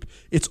landscape.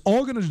 It's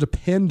all going to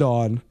depend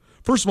on,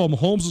 first of all,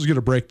 Mahomes is going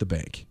to break the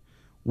bank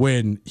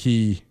when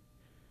he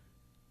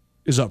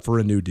is up for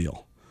a new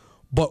deal.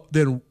 But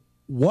then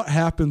what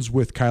happens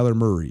with Kyler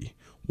Murray?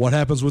 What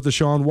happens with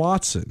Deshaun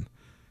Watson?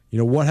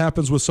 What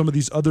happens with some of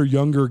these other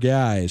younger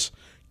guys?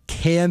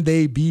 Can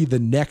they be the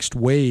next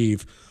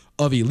wave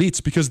of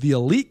elites? Because the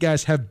elite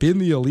guys have been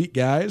the elite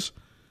guys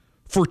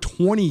for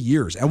 20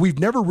 years, and we've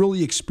never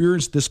really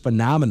experienced this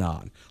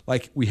phenomenon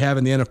like we have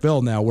in the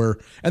NFL now.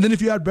 And then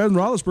if you add Ben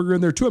Roethlisberger in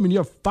there too, you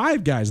have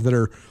 5 guys that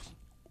are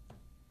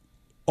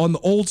on the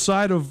old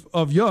side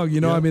of young,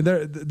 yeah.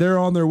 They're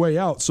on their way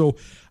out. So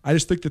I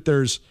just think that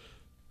there's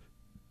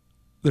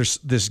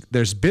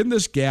been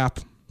this gap,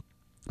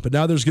 but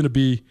now there's going to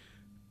be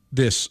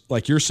this,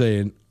 like you're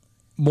saying,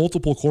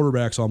 multiple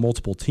quarterbacks on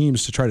multiple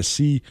teams to try to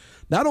see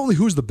not only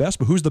who's the best,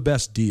 but who's the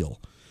best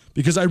deal.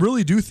 Because I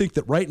really do think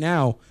that right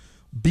now,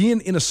 being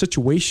in a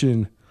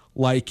situation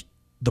like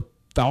the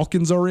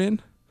Falcons are in,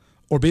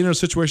 or being in a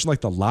situation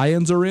like the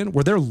Lions are in,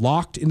 where they're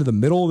locked into the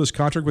middle of this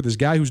contract with this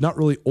guy who's not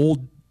really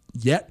old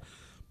yet,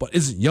 but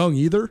isn't young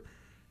either,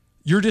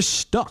 you're just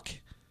stuck.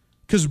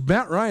 Because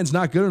Matt Ryan's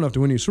not good enough to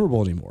win you a Super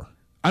Bowl anymore.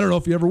 I don't know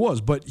if he ever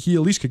was, but he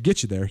at least could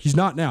get you there. He's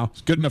not now.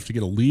 He's good enough to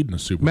get a lead in a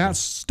Super Bowl. Matt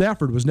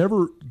Stafford was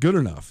never good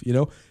enough.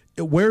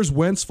 Where's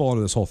Wentz fall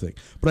into this whole thing?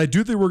 But I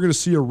do think we're going to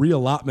see a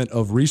reallotment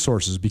of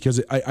resources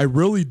because I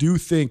really do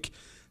think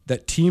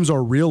that teams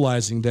are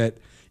realizing that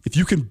if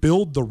you can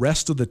build the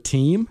rest of the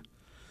team,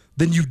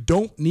 then you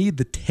don't need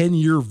the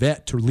 10-year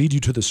vet to lead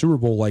you to the Super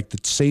Bowl like the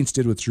Saints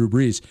did with Drew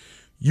Brees.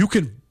 You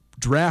can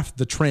draft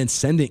the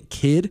transcendent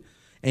kid,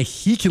 and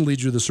he can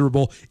lead you to the Super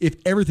Bowl if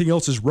everything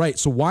else is right.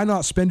 So why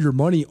not spend your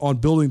money on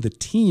building the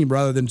team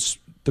rather than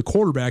the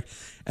quarterback?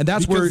 And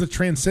that's because where the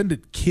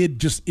transcendent kid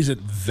just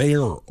isn't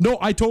there. No,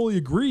 I totally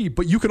agree.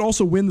 But you can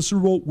also win the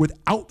Super Bowl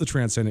without the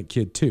transcendent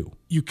kid too.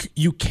 You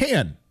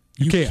can.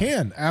 You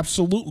can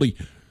absolutely.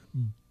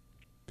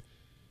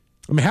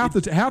 Half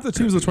the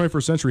teams of the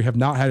 21st century have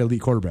not had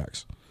elite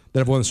quarterbacks that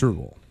have won the Super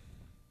Bowl.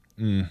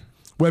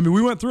 Well,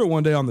 we went through it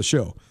one day on the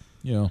show.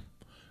 Yeah.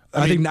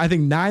 I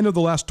think 9 of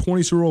the last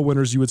 20 Super Bowl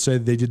winners, you would say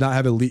they did not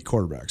have elite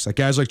quarterbacks. Like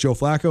guys like Joe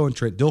Flacco and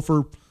Trent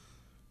Dilfer.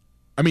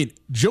 I mean,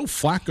 Joe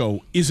Flacco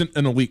isn't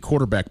an elite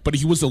quarterback, but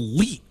he was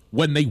elite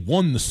when they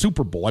won the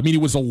Super Bowl. I mean, he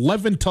was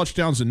 11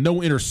 touchdowns and no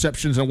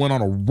interceptions and went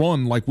on a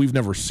run like we've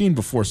never seen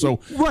before. So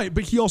right,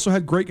 but he also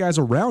had great guys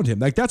around him.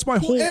 Like that's my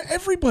whole.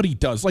 Everybody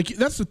does. Like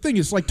that's the thing.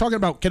 It's like talking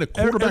about can a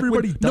quarterback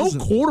everybody win? No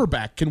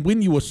quarterback can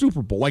win you a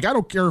Super Bowl. Like I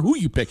don't care who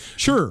you pick.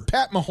 Sure,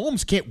 Pat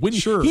Mahomes can't win you.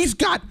 Sure, he's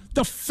got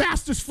the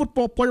fastest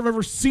football player I've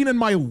ever seen in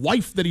my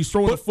life that he's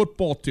throwing the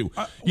football to.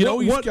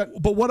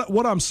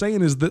 What I'm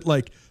saying is that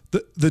like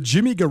the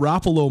Jimmy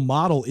Garoppolo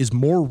model is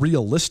more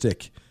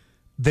realistic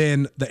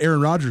than the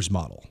Aaron Rodgers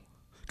model.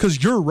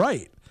 Because you're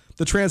right.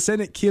 The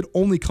transcendent kid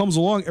only comes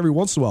along every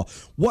once in a while.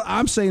 What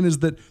I'm saying is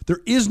that there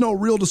is no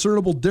real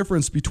discernible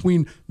difference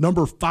between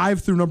number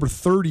 5 through number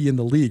 30 in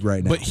the league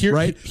right now.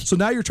 Right? So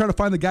now you're trying to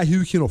find the guy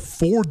who can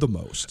afford the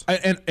most.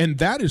 And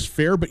that is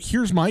fair, but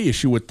here's my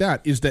issue with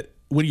that is that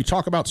when you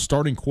talk about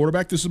starting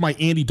quarterback, this is my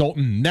Andy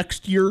Dalton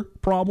next year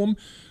problem.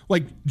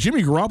 Like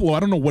Jimmy Garoppolo, I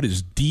don't know what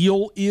his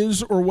deal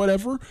is or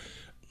whatever.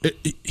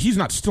 He's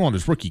not still on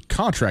his rookie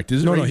contract,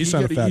 is it? No, he's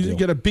not a fat deal. He's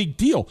get a big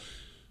deal.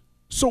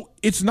 So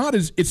it's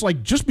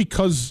like just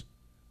because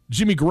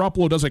Jimmy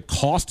Garoppolo doesn't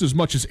cost as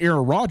much as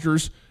Aaron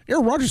Rodgers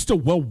is still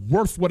well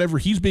worth whatever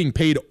he's being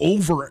paid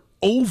over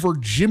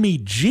Jimmy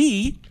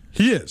G.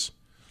 He is.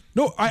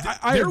 No,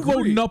 they're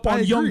loading up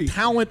on young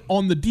talent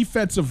on the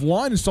defensive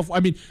line and stuff.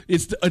 I mean,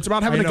 it's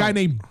about having a guy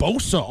named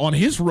Bosa on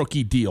his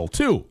rookie deal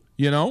too.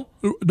 You know,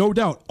 no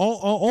doubt.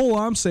 All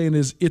I'm saying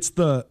is it's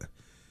the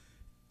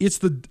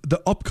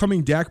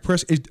upcoming Dak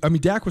press. I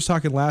mean, Dak was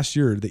talking last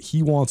year that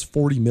he wants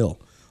 $40 million.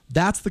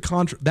 That's the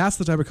contract. That's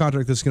the type of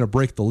contract that's going to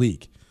break the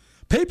league.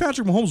 Pay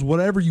Patrick Mahomes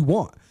whatever you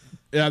want.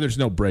 Yeah, there's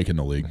no break in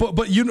the league. But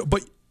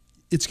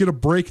it's going to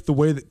break the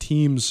way that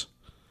teams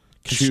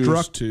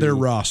construct their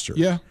roster.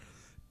 Yeah,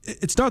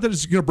 it's not that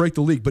it's going to break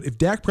the league, but if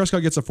Dak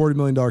Prescott gets a $40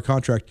 million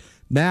contract,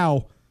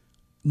 now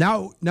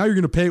you're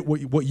going to pay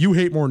what you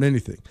hate more than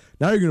anything.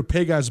 Now you're going to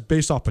pay guys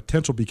based off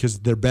potential because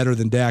they're better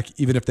than Dak,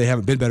 even if they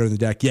haven't been better than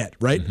Dak yet,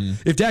 right?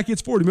 Mm-hmm. If Dak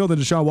gets $40 million, then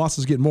Deshaun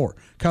Watson's getting more.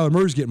 Kyler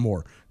Murray's getting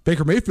more.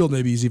 Baker Mayfield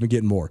maybe is even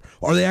getting more.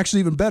 Are they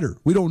actually even better?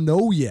 We don't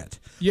know yet.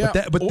 Yeah,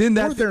 but then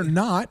they're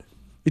not.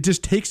 It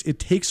just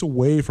takes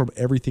away from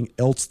everything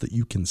else that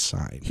you can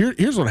sign.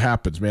 Here's what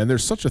happens, man.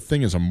 There's such a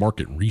thing as a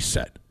market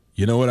reset.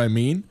 You know what I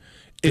mean?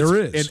 There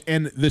is.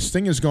 And this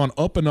thing has gone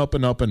up and up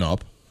and up and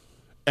up.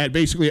 And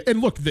basically,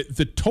 and look,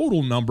 the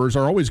total numbers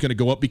are always going to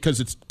go up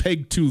because it's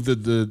pegged to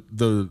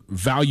the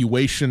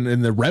valuation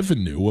and the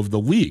revenue of the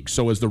league.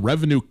 So as the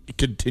revenue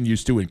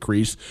continues to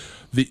increase,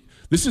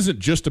 this isn't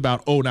just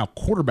about, now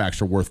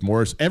quarterbacks are worth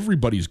more. It's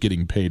everybody's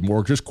getting paid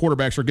more. Just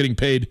quarterbacks are getting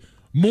paid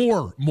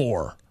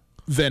more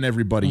than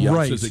everybody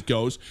else as it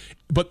goes.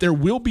 But there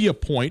will be a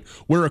point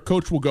where a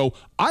coach will go,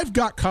 I've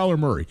got Kyler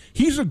Murray.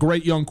 He's a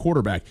great young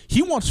quarterback.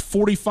 He wants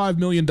 $45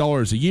 million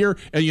a year.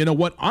 And you know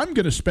what? I'm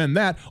going to spend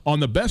that on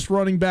the best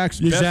running backs,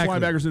 best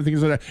linebackers, and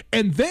things like that.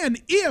 And then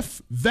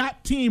if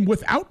that team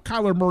without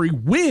Kyler Murray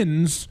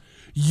wins,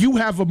 you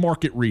have a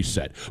market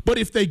reset. But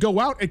if they go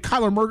out and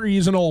Kyler Murray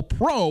is an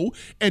all-pro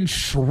and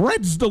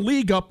shreds the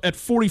league up at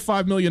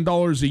 $45 million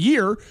a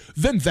year,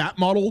 then that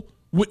model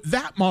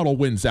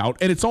wins out,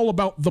 and it's all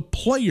about the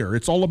player.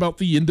 It's all about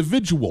the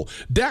individual.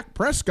 Dak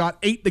Prescott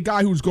ain't the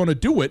guy who's going to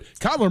do it.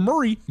 Kyler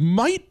Murray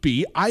might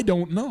be. I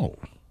don't know.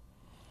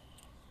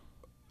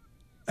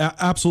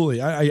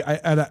 Absolutely.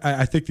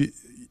 I think that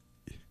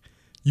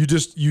you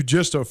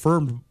just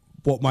affirmed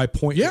what my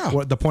point. Yeah.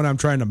 What the point I'm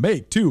trying to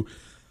make too.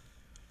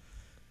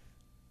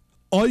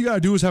 All you got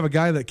to do is have a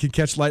guy that can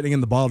catch lightning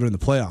in the bottle during the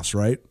playoffs,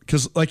 right?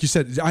 Because, like you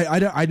said,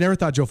 I never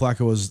thought Joe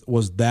Flacco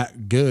was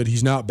that good.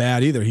 He's not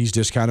bad either. He's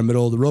just kind of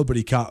middle of the road, but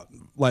he caught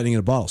lightning in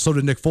a bottle. So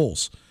did Nick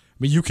Foles. I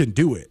mean, you can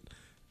do it.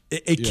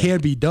 It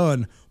can be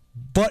done,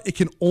 but it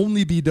can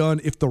only be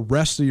done if the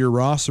rest of your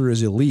roster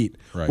is elite.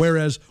 Right.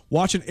 Whereas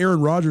watching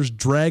Aaron Rodgers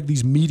drag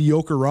these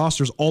mediocre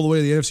rosters all the way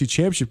to the NFC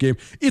Championship game,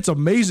 it's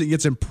amazing.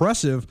 It's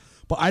impressive.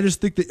 But I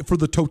just think that for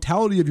the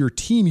totality of your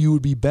team, you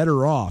would be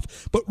better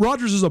off. But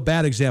Rodgers is a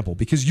bad example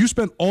because you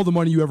spent all the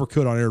money you ever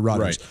could on Aaron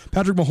Rodgers. Right.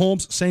 Patrick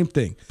Mahomes, same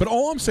thing. But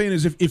all I'm saying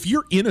is if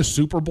you're in a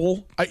Super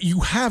Bowl,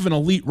 you have an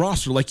elite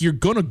roster. Like you're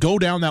going to go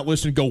down that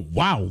list and go,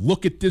 wow,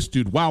 look at this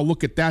dude. Wow,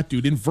 look at that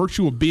dude. In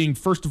virtue of being,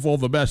 first of all,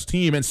 the best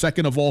team, and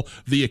second of all,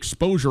 the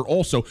exposure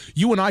also.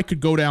 You and I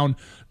could go down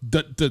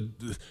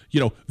the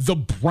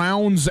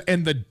Browns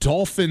and the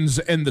Dolphins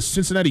and the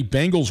Cincinnati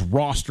Bengals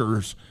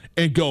rosters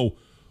and go,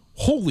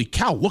 holy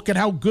cow, look at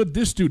how good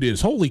this dude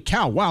is. Holy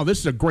cow, wow, this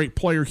is a great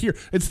player here.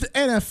 It's the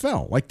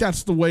NFL. Like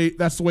that's the way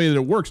that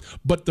it works.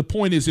 But the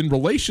point is, in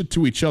relation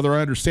to each other,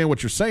 I understand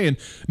what you're saying.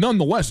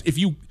 Nonetheless,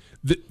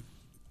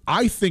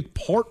 I think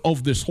part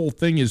of this whole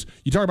thing is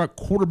you talk about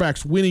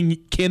quarterbacks winning.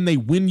 Can they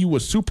win you a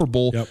Super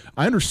Bowl? Yep.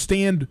 I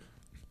understand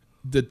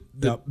the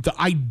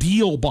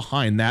ideal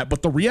behind that,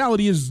 but the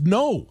reality is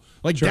no.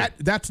 Like sure.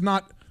 that's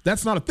not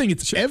a thing.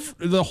 It's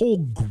the whole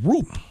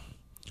group.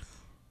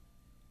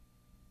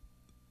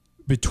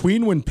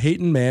 Between when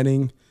Peyton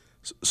Manning,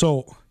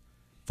 so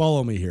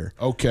follow me here.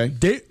 Okay.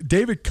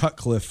 David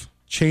Cutcliffe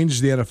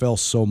changed the NFL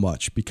so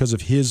much because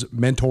of his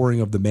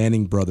mentoring of the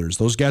Manning brothers.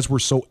 Those guys were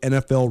so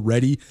NFL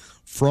ready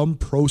from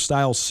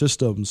pro-style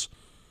systems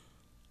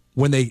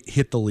when they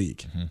hit the league.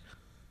 Mm-hmm.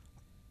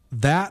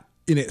 That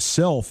in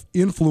itself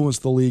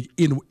influenced the league,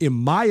 in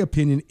my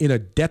opinion, in a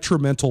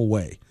detrimental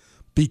way.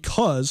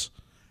 Because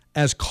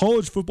as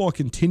college football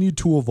continued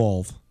to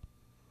evolve,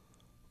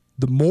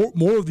 the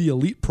more of the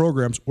elite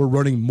programs were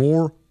running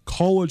more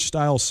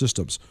college-style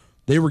systems.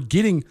 They were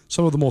getting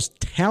some of the most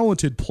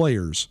talented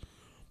players,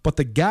 but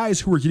the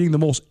guys who were getting the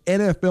most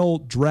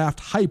NFL draft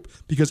hype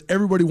because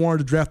everybody wanted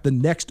to draft the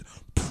next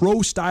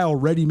pro-style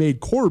ready-made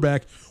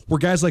quarterback were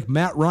guys like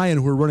Matt Ryan,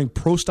 who were running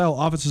pro-style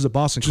offenses at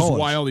Boston College. Which is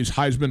why all these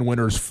Heisman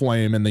winners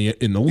flame in the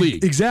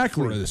league.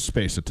 Exactly. For this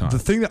space of time. The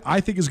thing that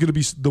I think is going to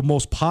be the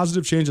most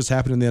positive change that's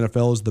happened in the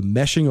NFL is the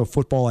meshing of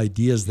football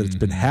ideas that it's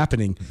been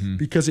happening. Mm-hmm.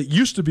 Because it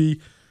used to be,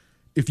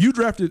 if you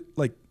drafted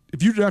Tua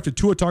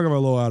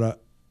Tagovailoa out of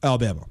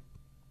Alabama,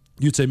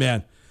 you'd say,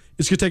 man,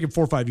 it's going to take him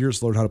 4 or 5 years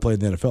to learn how to play in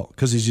the NFL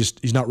because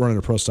he's not running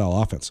a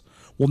pro-style offense.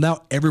 Well,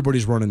 now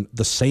everybody's running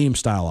the same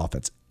style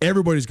offense.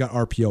 Everybody's got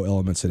RPO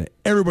elements in it.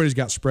 Everybody's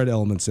got spread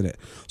elements in it.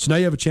 So now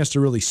you have a chance to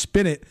really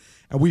spin it.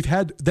 And we've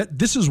had that.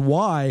 This is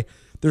why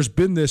there's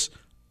been this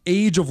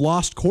age of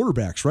lost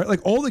quarterbacks, right? Like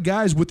all the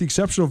guys, with the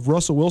exception of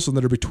Russell Wilson,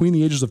 that are between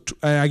the ages of,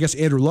 I guess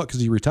Andrew Luck because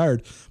he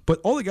retired,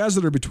 but all the guys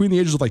that are between the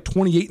ages of like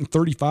 28 and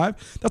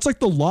 35, that's like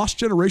the lost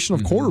generation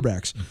of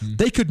quarterbacks. Mm-hmm.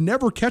 They could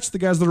never catch the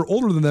guys that are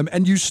older than them,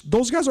 and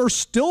those guys are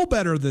still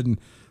better than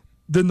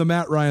the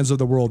Matt Ryans of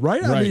the world,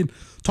 right? I mean,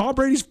 Tom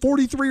Brady's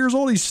 43 years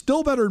old. He's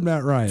still better than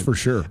Matt Ryan. For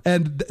sure.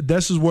 And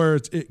this is where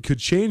it could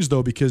change,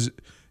 though, because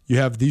you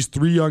have these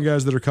 3 young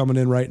guys that are coming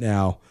in right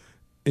now,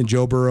 in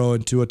Joe Burrow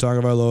and Tua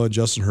Tagovailoa and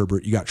Justin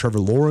Herbert. You got Trevor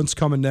Lawrence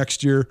coming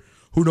next year.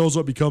 Who knows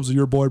what becomes of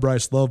your boy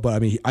Bryce Love? But I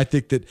mean, I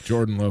think that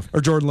Jordan Love.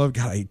 God,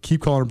 I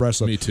keep calling him Bryce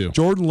Love. Me too.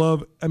 Jordan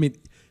Love. I mean,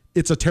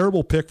 it's a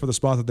terrible pick for the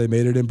spot that they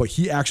made it in, but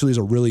he actually is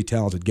a really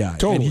talented guy.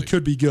 Totally. And he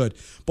could be good.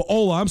 But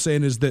all I'm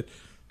saying is that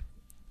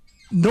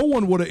no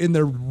one would have, in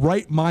their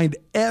right mind,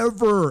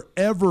 ever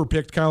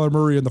picked Kyler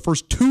Murray in the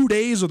first 2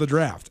 days of the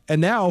draft.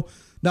 And now,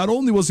 not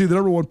only was he the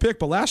number 1 pick,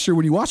 but last year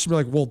when you watched him,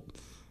 you're like, well,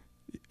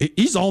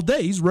 he's all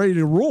day. He's ready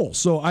to roll.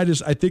 So I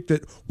think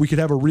that we could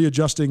have a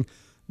readjusting,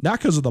 not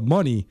because of the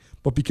money,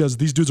 but because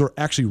these dudes are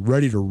actually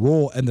ready to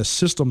roll and the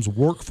systems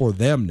work for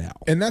them now.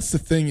 And that's the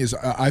thing is,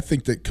 I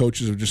think that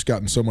coaches have just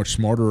gotten so much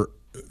smarter.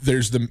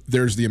 There's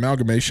the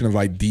amalgamation of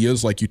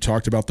ideas, like you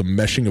talked about, the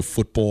meshing of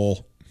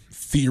football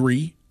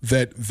theory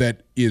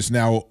that is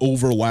now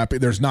overlapping.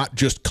 There's not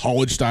just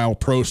college style,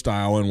 pro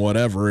style, and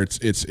whatever.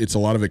 It's a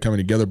lot of it coming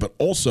together, but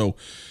also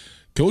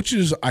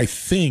coaches, I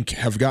think,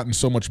 have gotten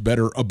so much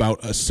better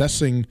about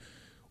assessing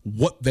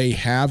what they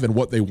have and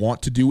what they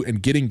want to do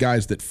and getting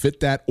guys that fit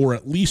that, or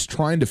at least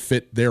trying to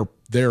fit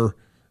their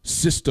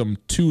system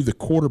to the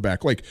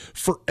quarterback. Like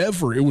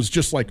forever, it was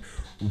just like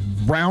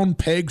round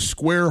peg,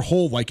 square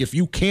hole. Like if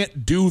you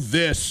can't do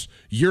this,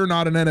 you're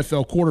not an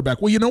NFL quarterback.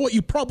 Well, you know what?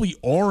 You probably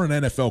are an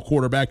NFL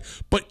quarterback,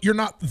 but you're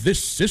not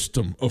this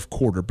system of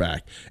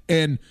quarterback.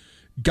 And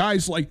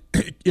guys like,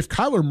 if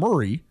Kyler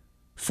Murray,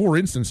 for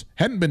instance,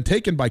 hadn't been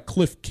taken by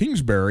Cliff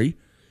Kingsbury,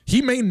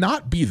 he may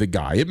not be the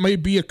guy. It may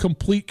be a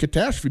complete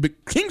catastrophe,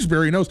 but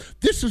Kingsbury knows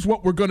this is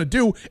what we're going to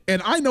do,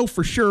 and I know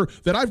for sure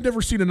that I've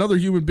never seen another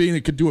human being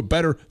that could do it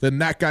better than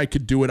that guy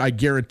could do it. I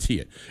guarantee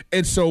it.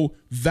 And so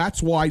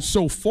that's why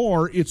so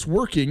far it's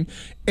working,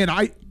 and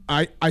I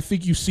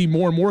think you see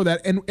more and more of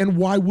that, and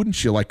why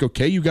wouldn't you? Like,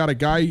 okay, you got a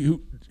guy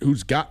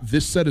who's got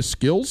this set of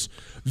skills,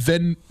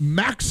 then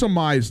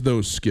maximize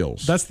those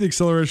skills. That's the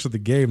acceleration of the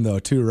game, though,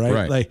 too,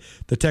 right? Like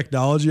the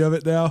technology of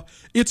it now,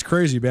 it's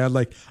crazy, man.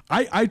 Like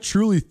I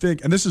truly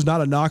think, and this is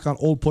not a knock on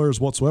old players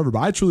whatsoever, but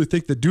I truly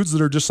think that dudes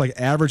that are just like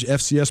average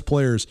FCS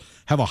players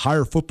have a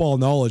higher football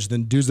knowledge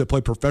than dudes that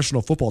played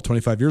professional football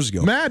 25 years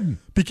ago. Madden.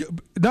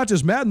 Not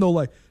just Madden, though.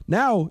 Like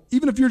now,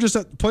 even if you're just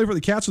playing for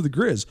the Cats or the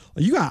Grizz,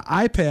 like you got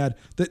an iPad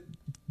that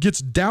gets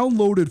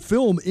downloaded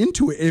film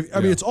into it.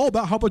 I mean, it's all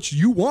about how much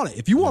you want it.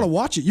 If you want to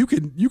watch it, you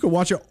can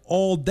watch it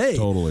all day.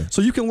 Totally.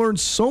 So you can learn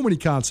so many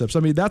concepts. I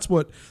mean, that's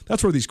where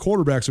these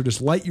quarterbacks are just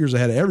light years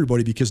ahead of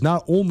everybody, because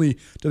not only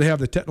do they have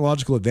the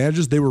technological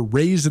advantages, they were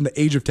raised in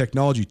the age of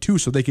technology too,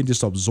 so they can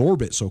just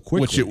absorb it so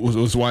quickly. Which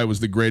was why it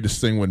was the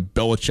greatest thing when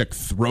Belichick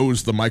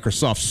throws the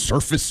Microsoft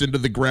Surface into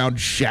the ground,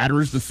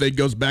 shatters the thing,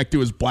 goes back to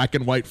his black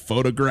and white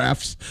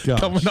photographs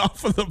coming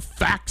off of the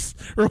fax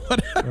or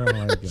whatever. Oh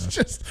my gosh.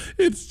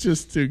 It's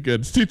just too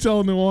good. It's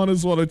Tutel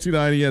Nuanez, 102.9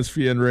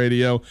 ESPN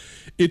Radio.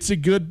 It's a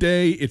good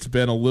day. It's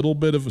been a little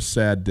bit of a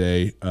sad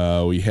day.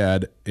 We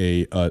had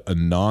a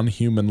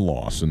non-human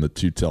loss in the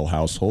Tutel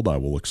household. I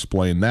will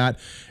explain that,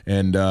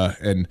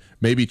 and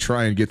maybe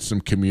try and get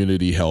some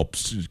community help,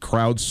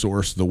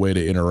 crowdsource the way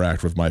to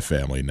interact with my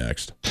family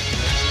next.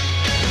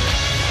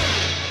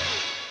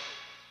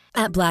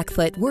 At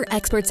Blackfoot, we're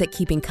experts at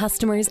keeping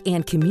customers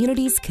and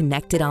communities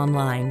connected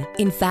online.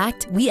 In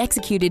fact, we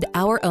executed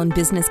our own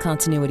business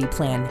continuity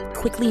plan,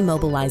 quickly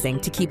mobilizing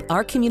to keep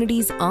our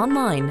communities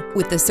online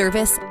with the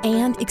service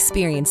and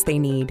experience they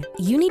need.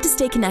 You need to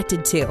stay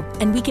connected too,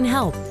 and we can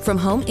help. From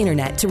home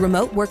internet to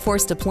remote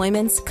workforce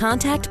deployments,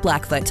 contact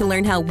Blackfoot to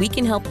learn how we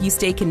can help you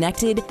stay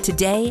connected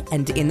today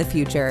and in the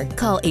future.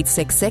 Call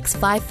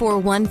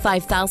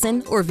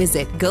 866-541-5000 or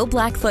visit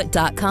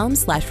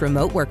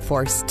goblackfoot.com/remote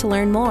workforce to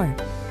learn more.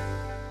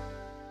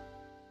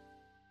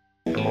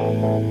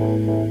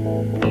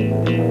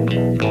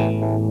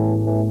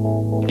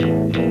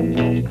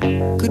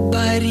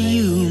 Goodbye to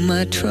you,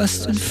 my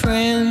trusted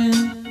friend.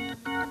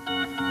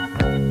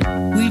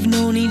 We've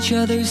known each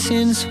other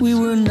since we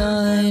were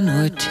 9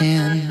 or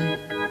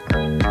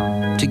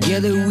 10.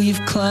 Together we've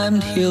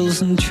climbed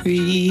hills and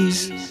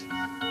trees,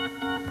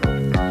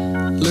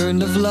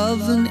 learned of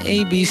love and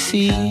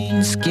ABC,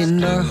 and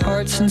skinned our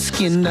hearts and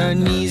skinned our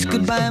knees.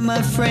 Goodbye,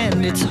 my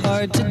friend, it's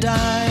hard to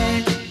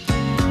die.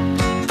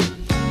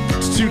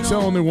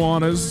 Tutel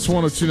Nuanez, it's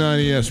 102.9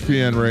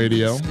 ESPN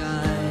Radio.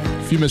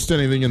 If you missed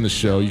anything in the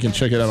show, you can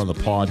check it out on the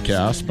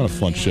podcast. Been a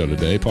fun show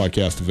today.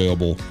 Podcast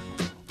available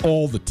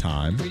all the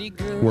time,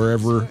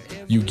 wherever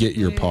you get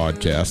your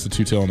podcast. The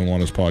Tutel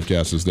Nuanez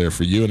podcast is there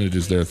for you, and it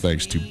is there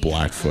thanks to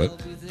Blackfoot.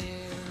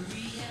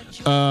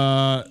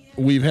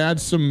 We've had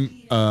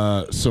some,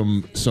 I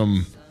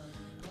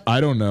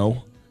don't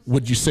know,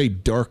 would you say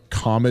dark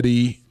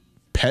comedy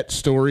pet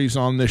stories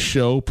on this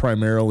show?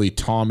 Primarily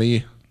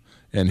Tommy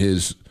and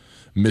his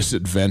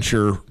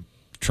misadventure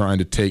trying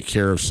to take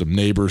care of some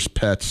neighbors'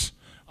 pets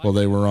while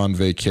they were on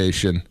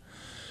vacation.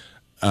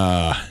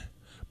 But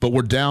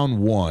we're down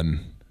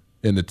one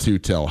in the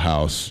Tutel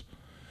house.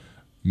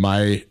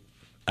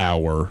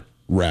 Our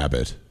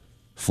rabbit,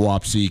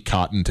 Flopsy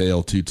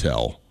Cottontail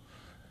Tutel,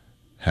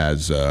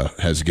 has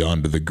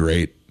gone to the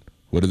great,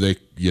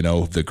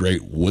 the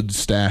great wood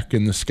stack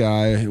in the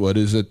sky. What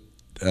is it?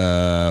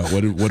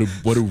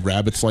 What do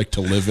rabbits like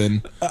to live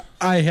in?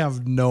 I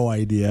have no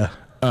idea.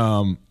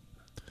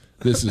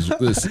 This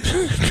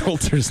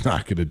Coulter's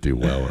not going to do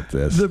well at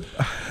this.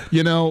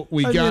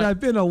 I've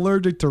been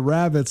allergic to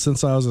rabbits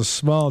since I was a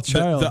small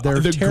child.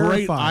 They're terrifying. The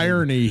great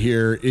irony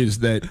here is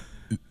that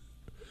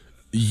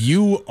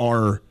you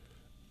are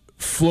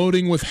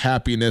floating with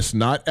happiness,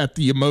 not at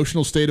the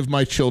emotional state of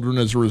my children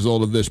as a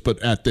result of this, but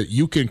at that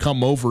you can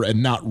come over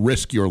and not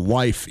risk your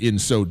life in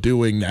so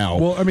doing now.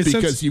 Well, I mean,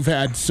 because you've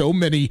had so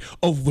many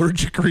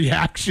allergic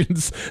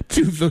reactions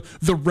to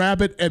the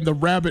rabbit and the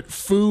rabbit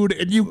food,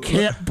 and you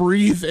can't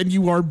breathe, and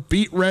you are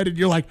beet red, and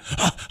you're like,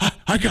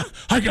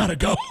 I gotta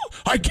go.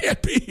 I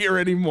can't be here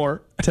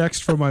anymore.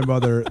 Text from my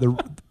mother. The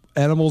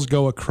animals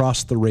go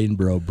across the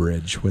Rainbow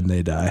Bridge when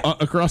they die.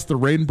 Across the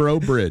Rainbow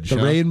Bridge. The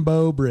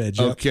Rainbow Bridge.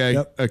 Yep. Okay.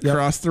 Yep.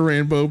 Across the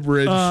Rainbow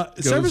Bridge.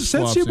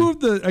 Since you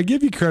moved I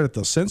give you credit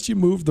though. Since you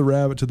moved the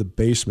rabbit to the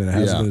basement, it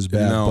hasn't been as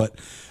bad. No. But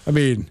I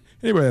mean,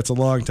 anybody that's a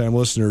long-time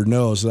listener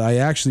knows that I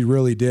actually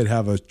really did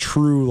have a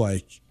true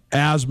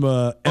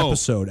asthma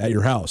episode at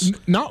your house.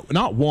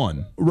 Not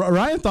one.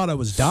 Ryan thought I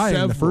was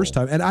dying the first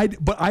time,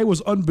 but I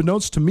was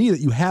unbeknownst to me that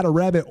you had a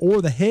rabbit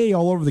or the hay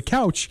all over the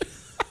couch.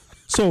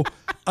 So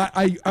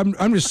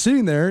I'm just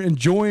sitting there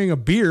enjoying a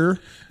beer,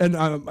 and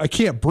I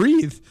can't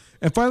breathe.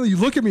 And finally, you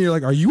look at me, you're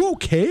like, "Are you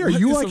okay? Are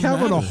you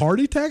having a heart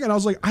attack?" And I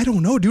was like, "I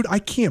don't know, dude. I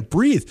can't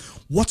breathe.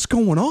 What's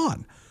going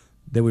on?"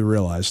 Then we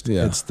realized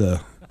it's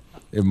the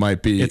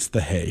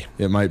hay.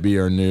 It might be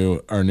our new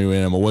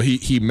animal. Well,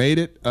 he made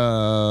it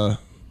a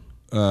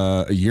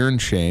year and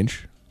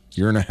change,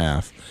 year and a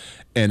half,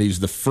 and he's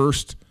the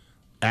first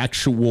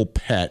actual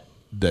pet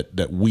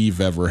that we've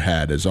ever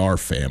had as our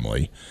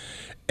family.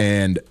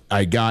 And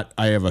I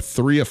have a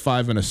 3, a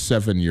 5, and a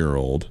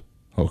 7-year-old.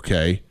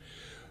 Okay.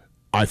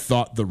 I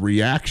thought the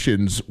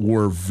reactions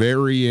were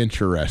very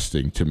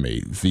interesting to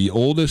me. The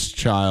oldest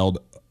child,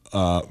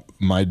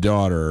 my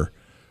daughter,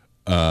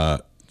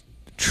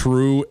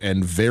 true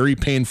and very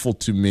painful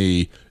to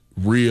me,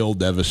 real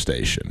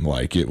devastation.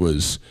 Like it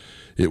was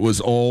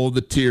all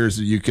the tears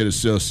that you could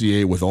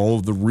associate with all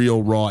of the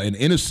real raw and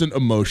innocent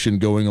emotion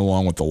going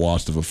along with the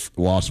loss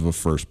of a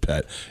first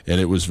pet. And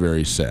it was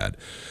very sad.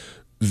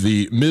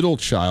 The middle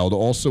child,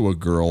 also a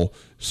girl,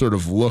 sort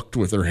of looked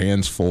with her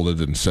hands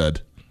folded and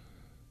said,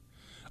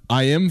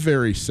 "I am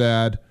very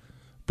sad,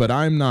 but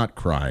I'm not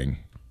crying."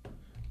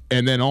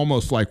 And then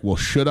almost like, well,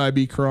 should I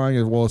be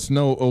crying? Well, it's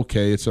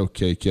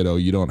okay, kiddo.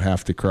 You don't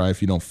have to cry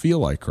if you don't feel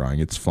like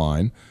crying. It's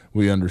fine.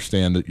 We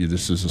understand that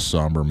this is a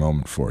somber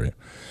moment for you.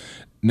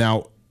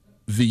 Now,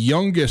 the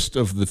youngest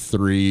of the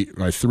three,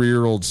 my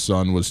 3-year-old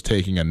son, was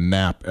taking a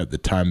nap at the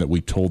time that we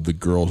told the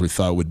girls we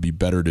thought it would be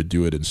better to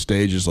do it in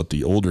stages, let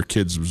the older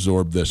kids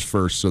absorb this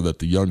first so that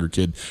the younger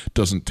kid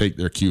doesn't take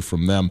their cue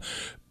from them.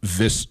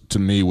 This, to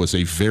me, was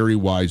a very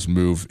wise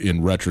move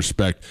in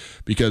retrospect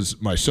because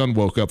my son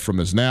woke up from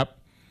his nap.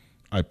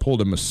 I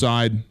pulled him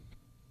aside.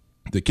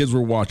 The kids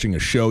were watching a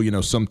show.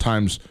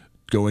 Sometimes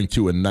going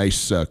to a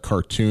nice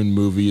cartoon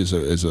movie is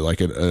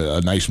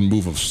a nice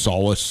move of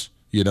solace.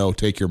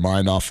 Take your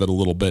mind off it a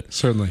little bit.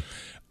 Certainly.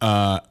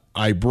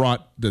 I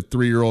brought the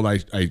 3-year-old.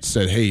 I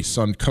said, "Hey,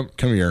 son, come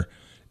here,"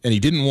 and he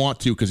didn't want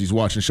to because he's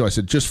watching the show. I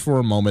said, "Just for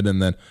a moment,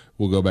 and then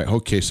we'll go back."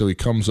 Okay, so he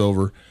comes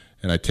over,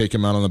 and I take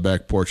him out on the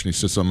back porch, and he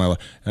sits on my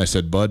lap. And I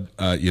said, "Bud,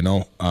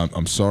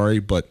 I'm sorry,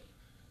 but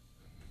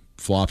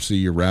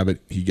Flopsy, your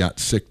rabbit, he got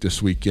sick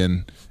this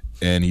weekend,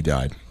 and he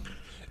died."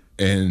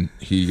 And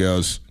he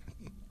goes,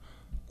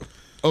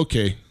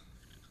 "Okay."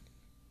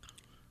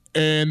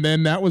 And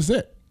then that was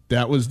it.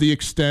 That was the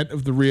extent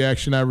of the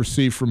reaction I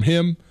received from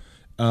him.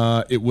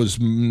 It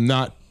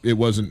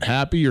wasn't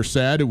happy or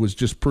sad. It was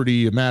just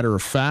pretty a matter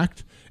of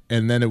fact.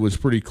 And then it was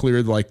pretty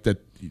clear that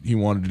he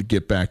wanted to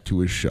get back to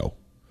his show.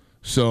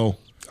 So,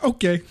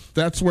 okay,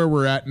 that's where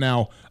we're at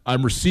now.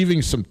 I'm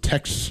receiving some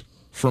texts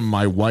from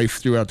my wife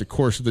throughout the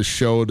course of the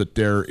show that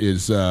there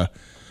is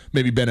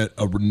maybe been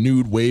a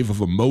renewed wave of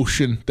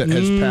emotion that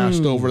has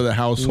passed over the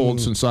household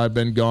since I've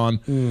been gone.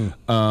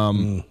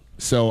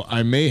 So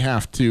I may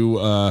have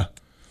to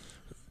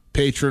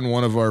patron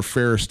one of our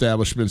fair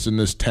establishments in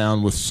this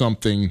town with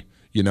something,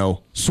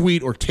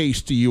 sweet or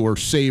tasty or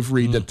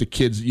savory that the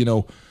kids,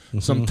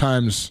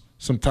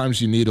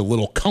 sometimes you need a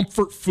little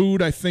comfort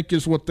food, I think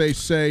is what they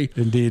say.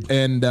 Indeed.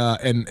 And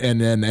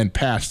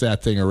pass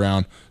that thing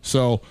around.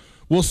 So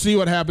we'll see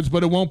what happens,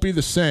 but it won't be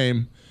the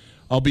same.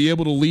 I'll be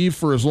able to leave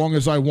for as long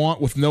as I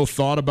want with no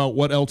thought about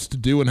what else to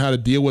do and how to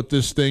deal with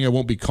this thing. I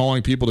won't be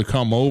calling people to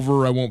come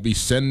over. I won't be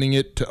sending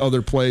it to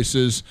other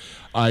places.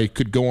 I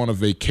could go on a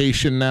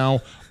vacation now.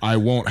 I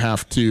won't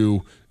have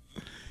to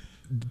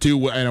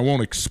and I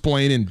won't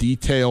explain in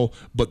detail,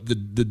 but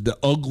the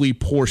ugly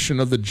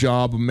portion of the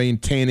job of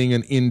maintaining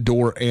an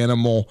indoor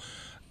animal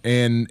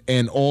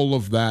and all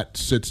of that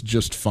sits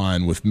just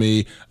fine with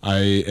me.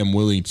 I am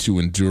willing to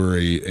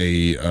endure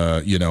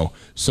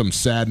some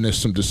sadness,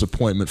 some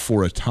disappointment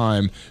for a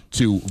time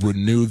to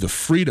renew the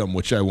freedom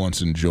which I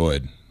once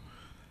enjoyed.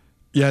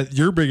 Yeah,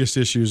 your biggest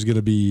issue is going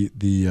to be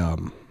the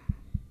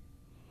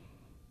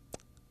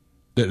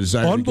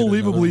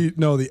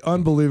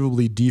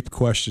unbelievably deep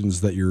questions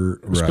that your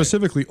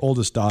specifically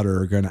oldest daughter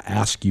are going to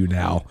ask you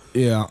now.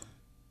 Yeah.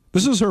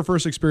 This is her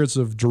first experience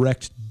of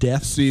direct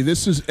death. See,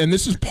 this is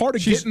part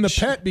of getting the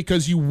pet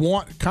because you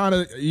want kind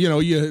of,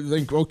 you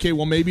think, okay,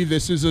 well, maybe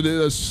this is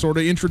a sort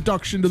of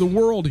introduction to the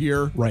world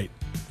here. Right.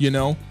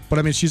 But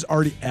I mean, she's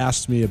already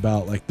asked me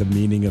about the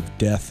meaning of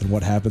death and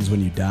what happens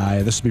when you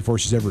die. This is before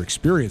she's ever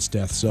experienced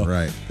death. So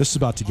this is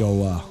about to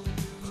go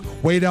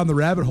way down the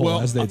rabbit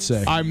hole, as they'd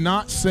say. I'm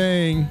not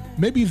saying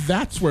maybe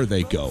that's where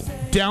they go,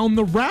 down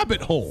the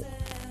rabbit hole.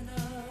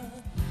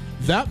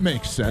 That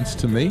makes sense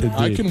to me. Indeed.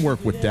 I can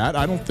work with that.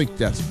 I don't think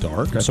that's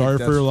dark. Sorry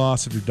for your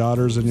loss. If your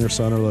daughters and your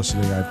son are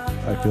listening,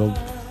 I feel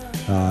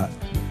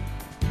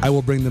I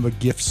will bring them a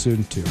gift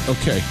soon, too.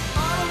 Okay.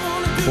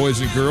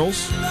 Boys and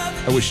girls,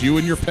 I wish you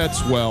and your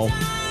pets well.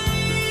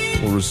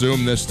 We'll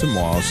resume this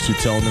tomorrow. It's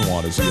Tutel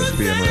Nuanez,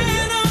 ESPN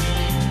Radio.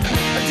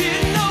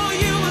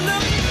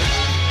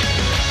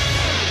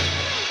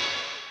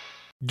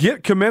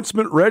 Get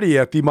commencement ready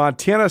at the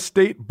Montana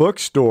State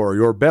Bookstore,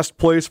 your best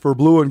place for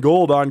blue and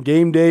gold on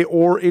game day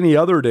or any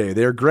other day.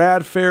 Their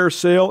grad fair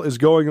sale is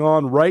going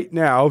on right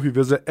now if you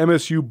visit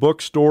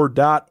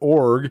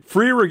msubookstore.org.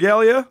 Free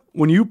regalia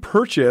when you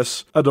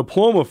purchase a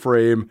diploma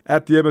frame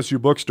at the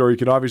MSU Bookstore. You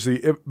can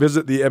obviously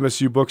visit the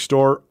MSU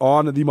Bookstore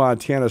on the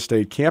Montana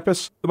State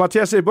campus. The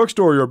Montana State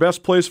Bookstore, your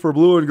best place for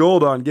blue and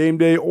gold on game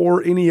day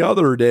or any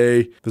other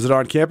day. Visit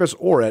on campus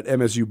or at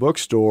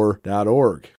msubookstore.org.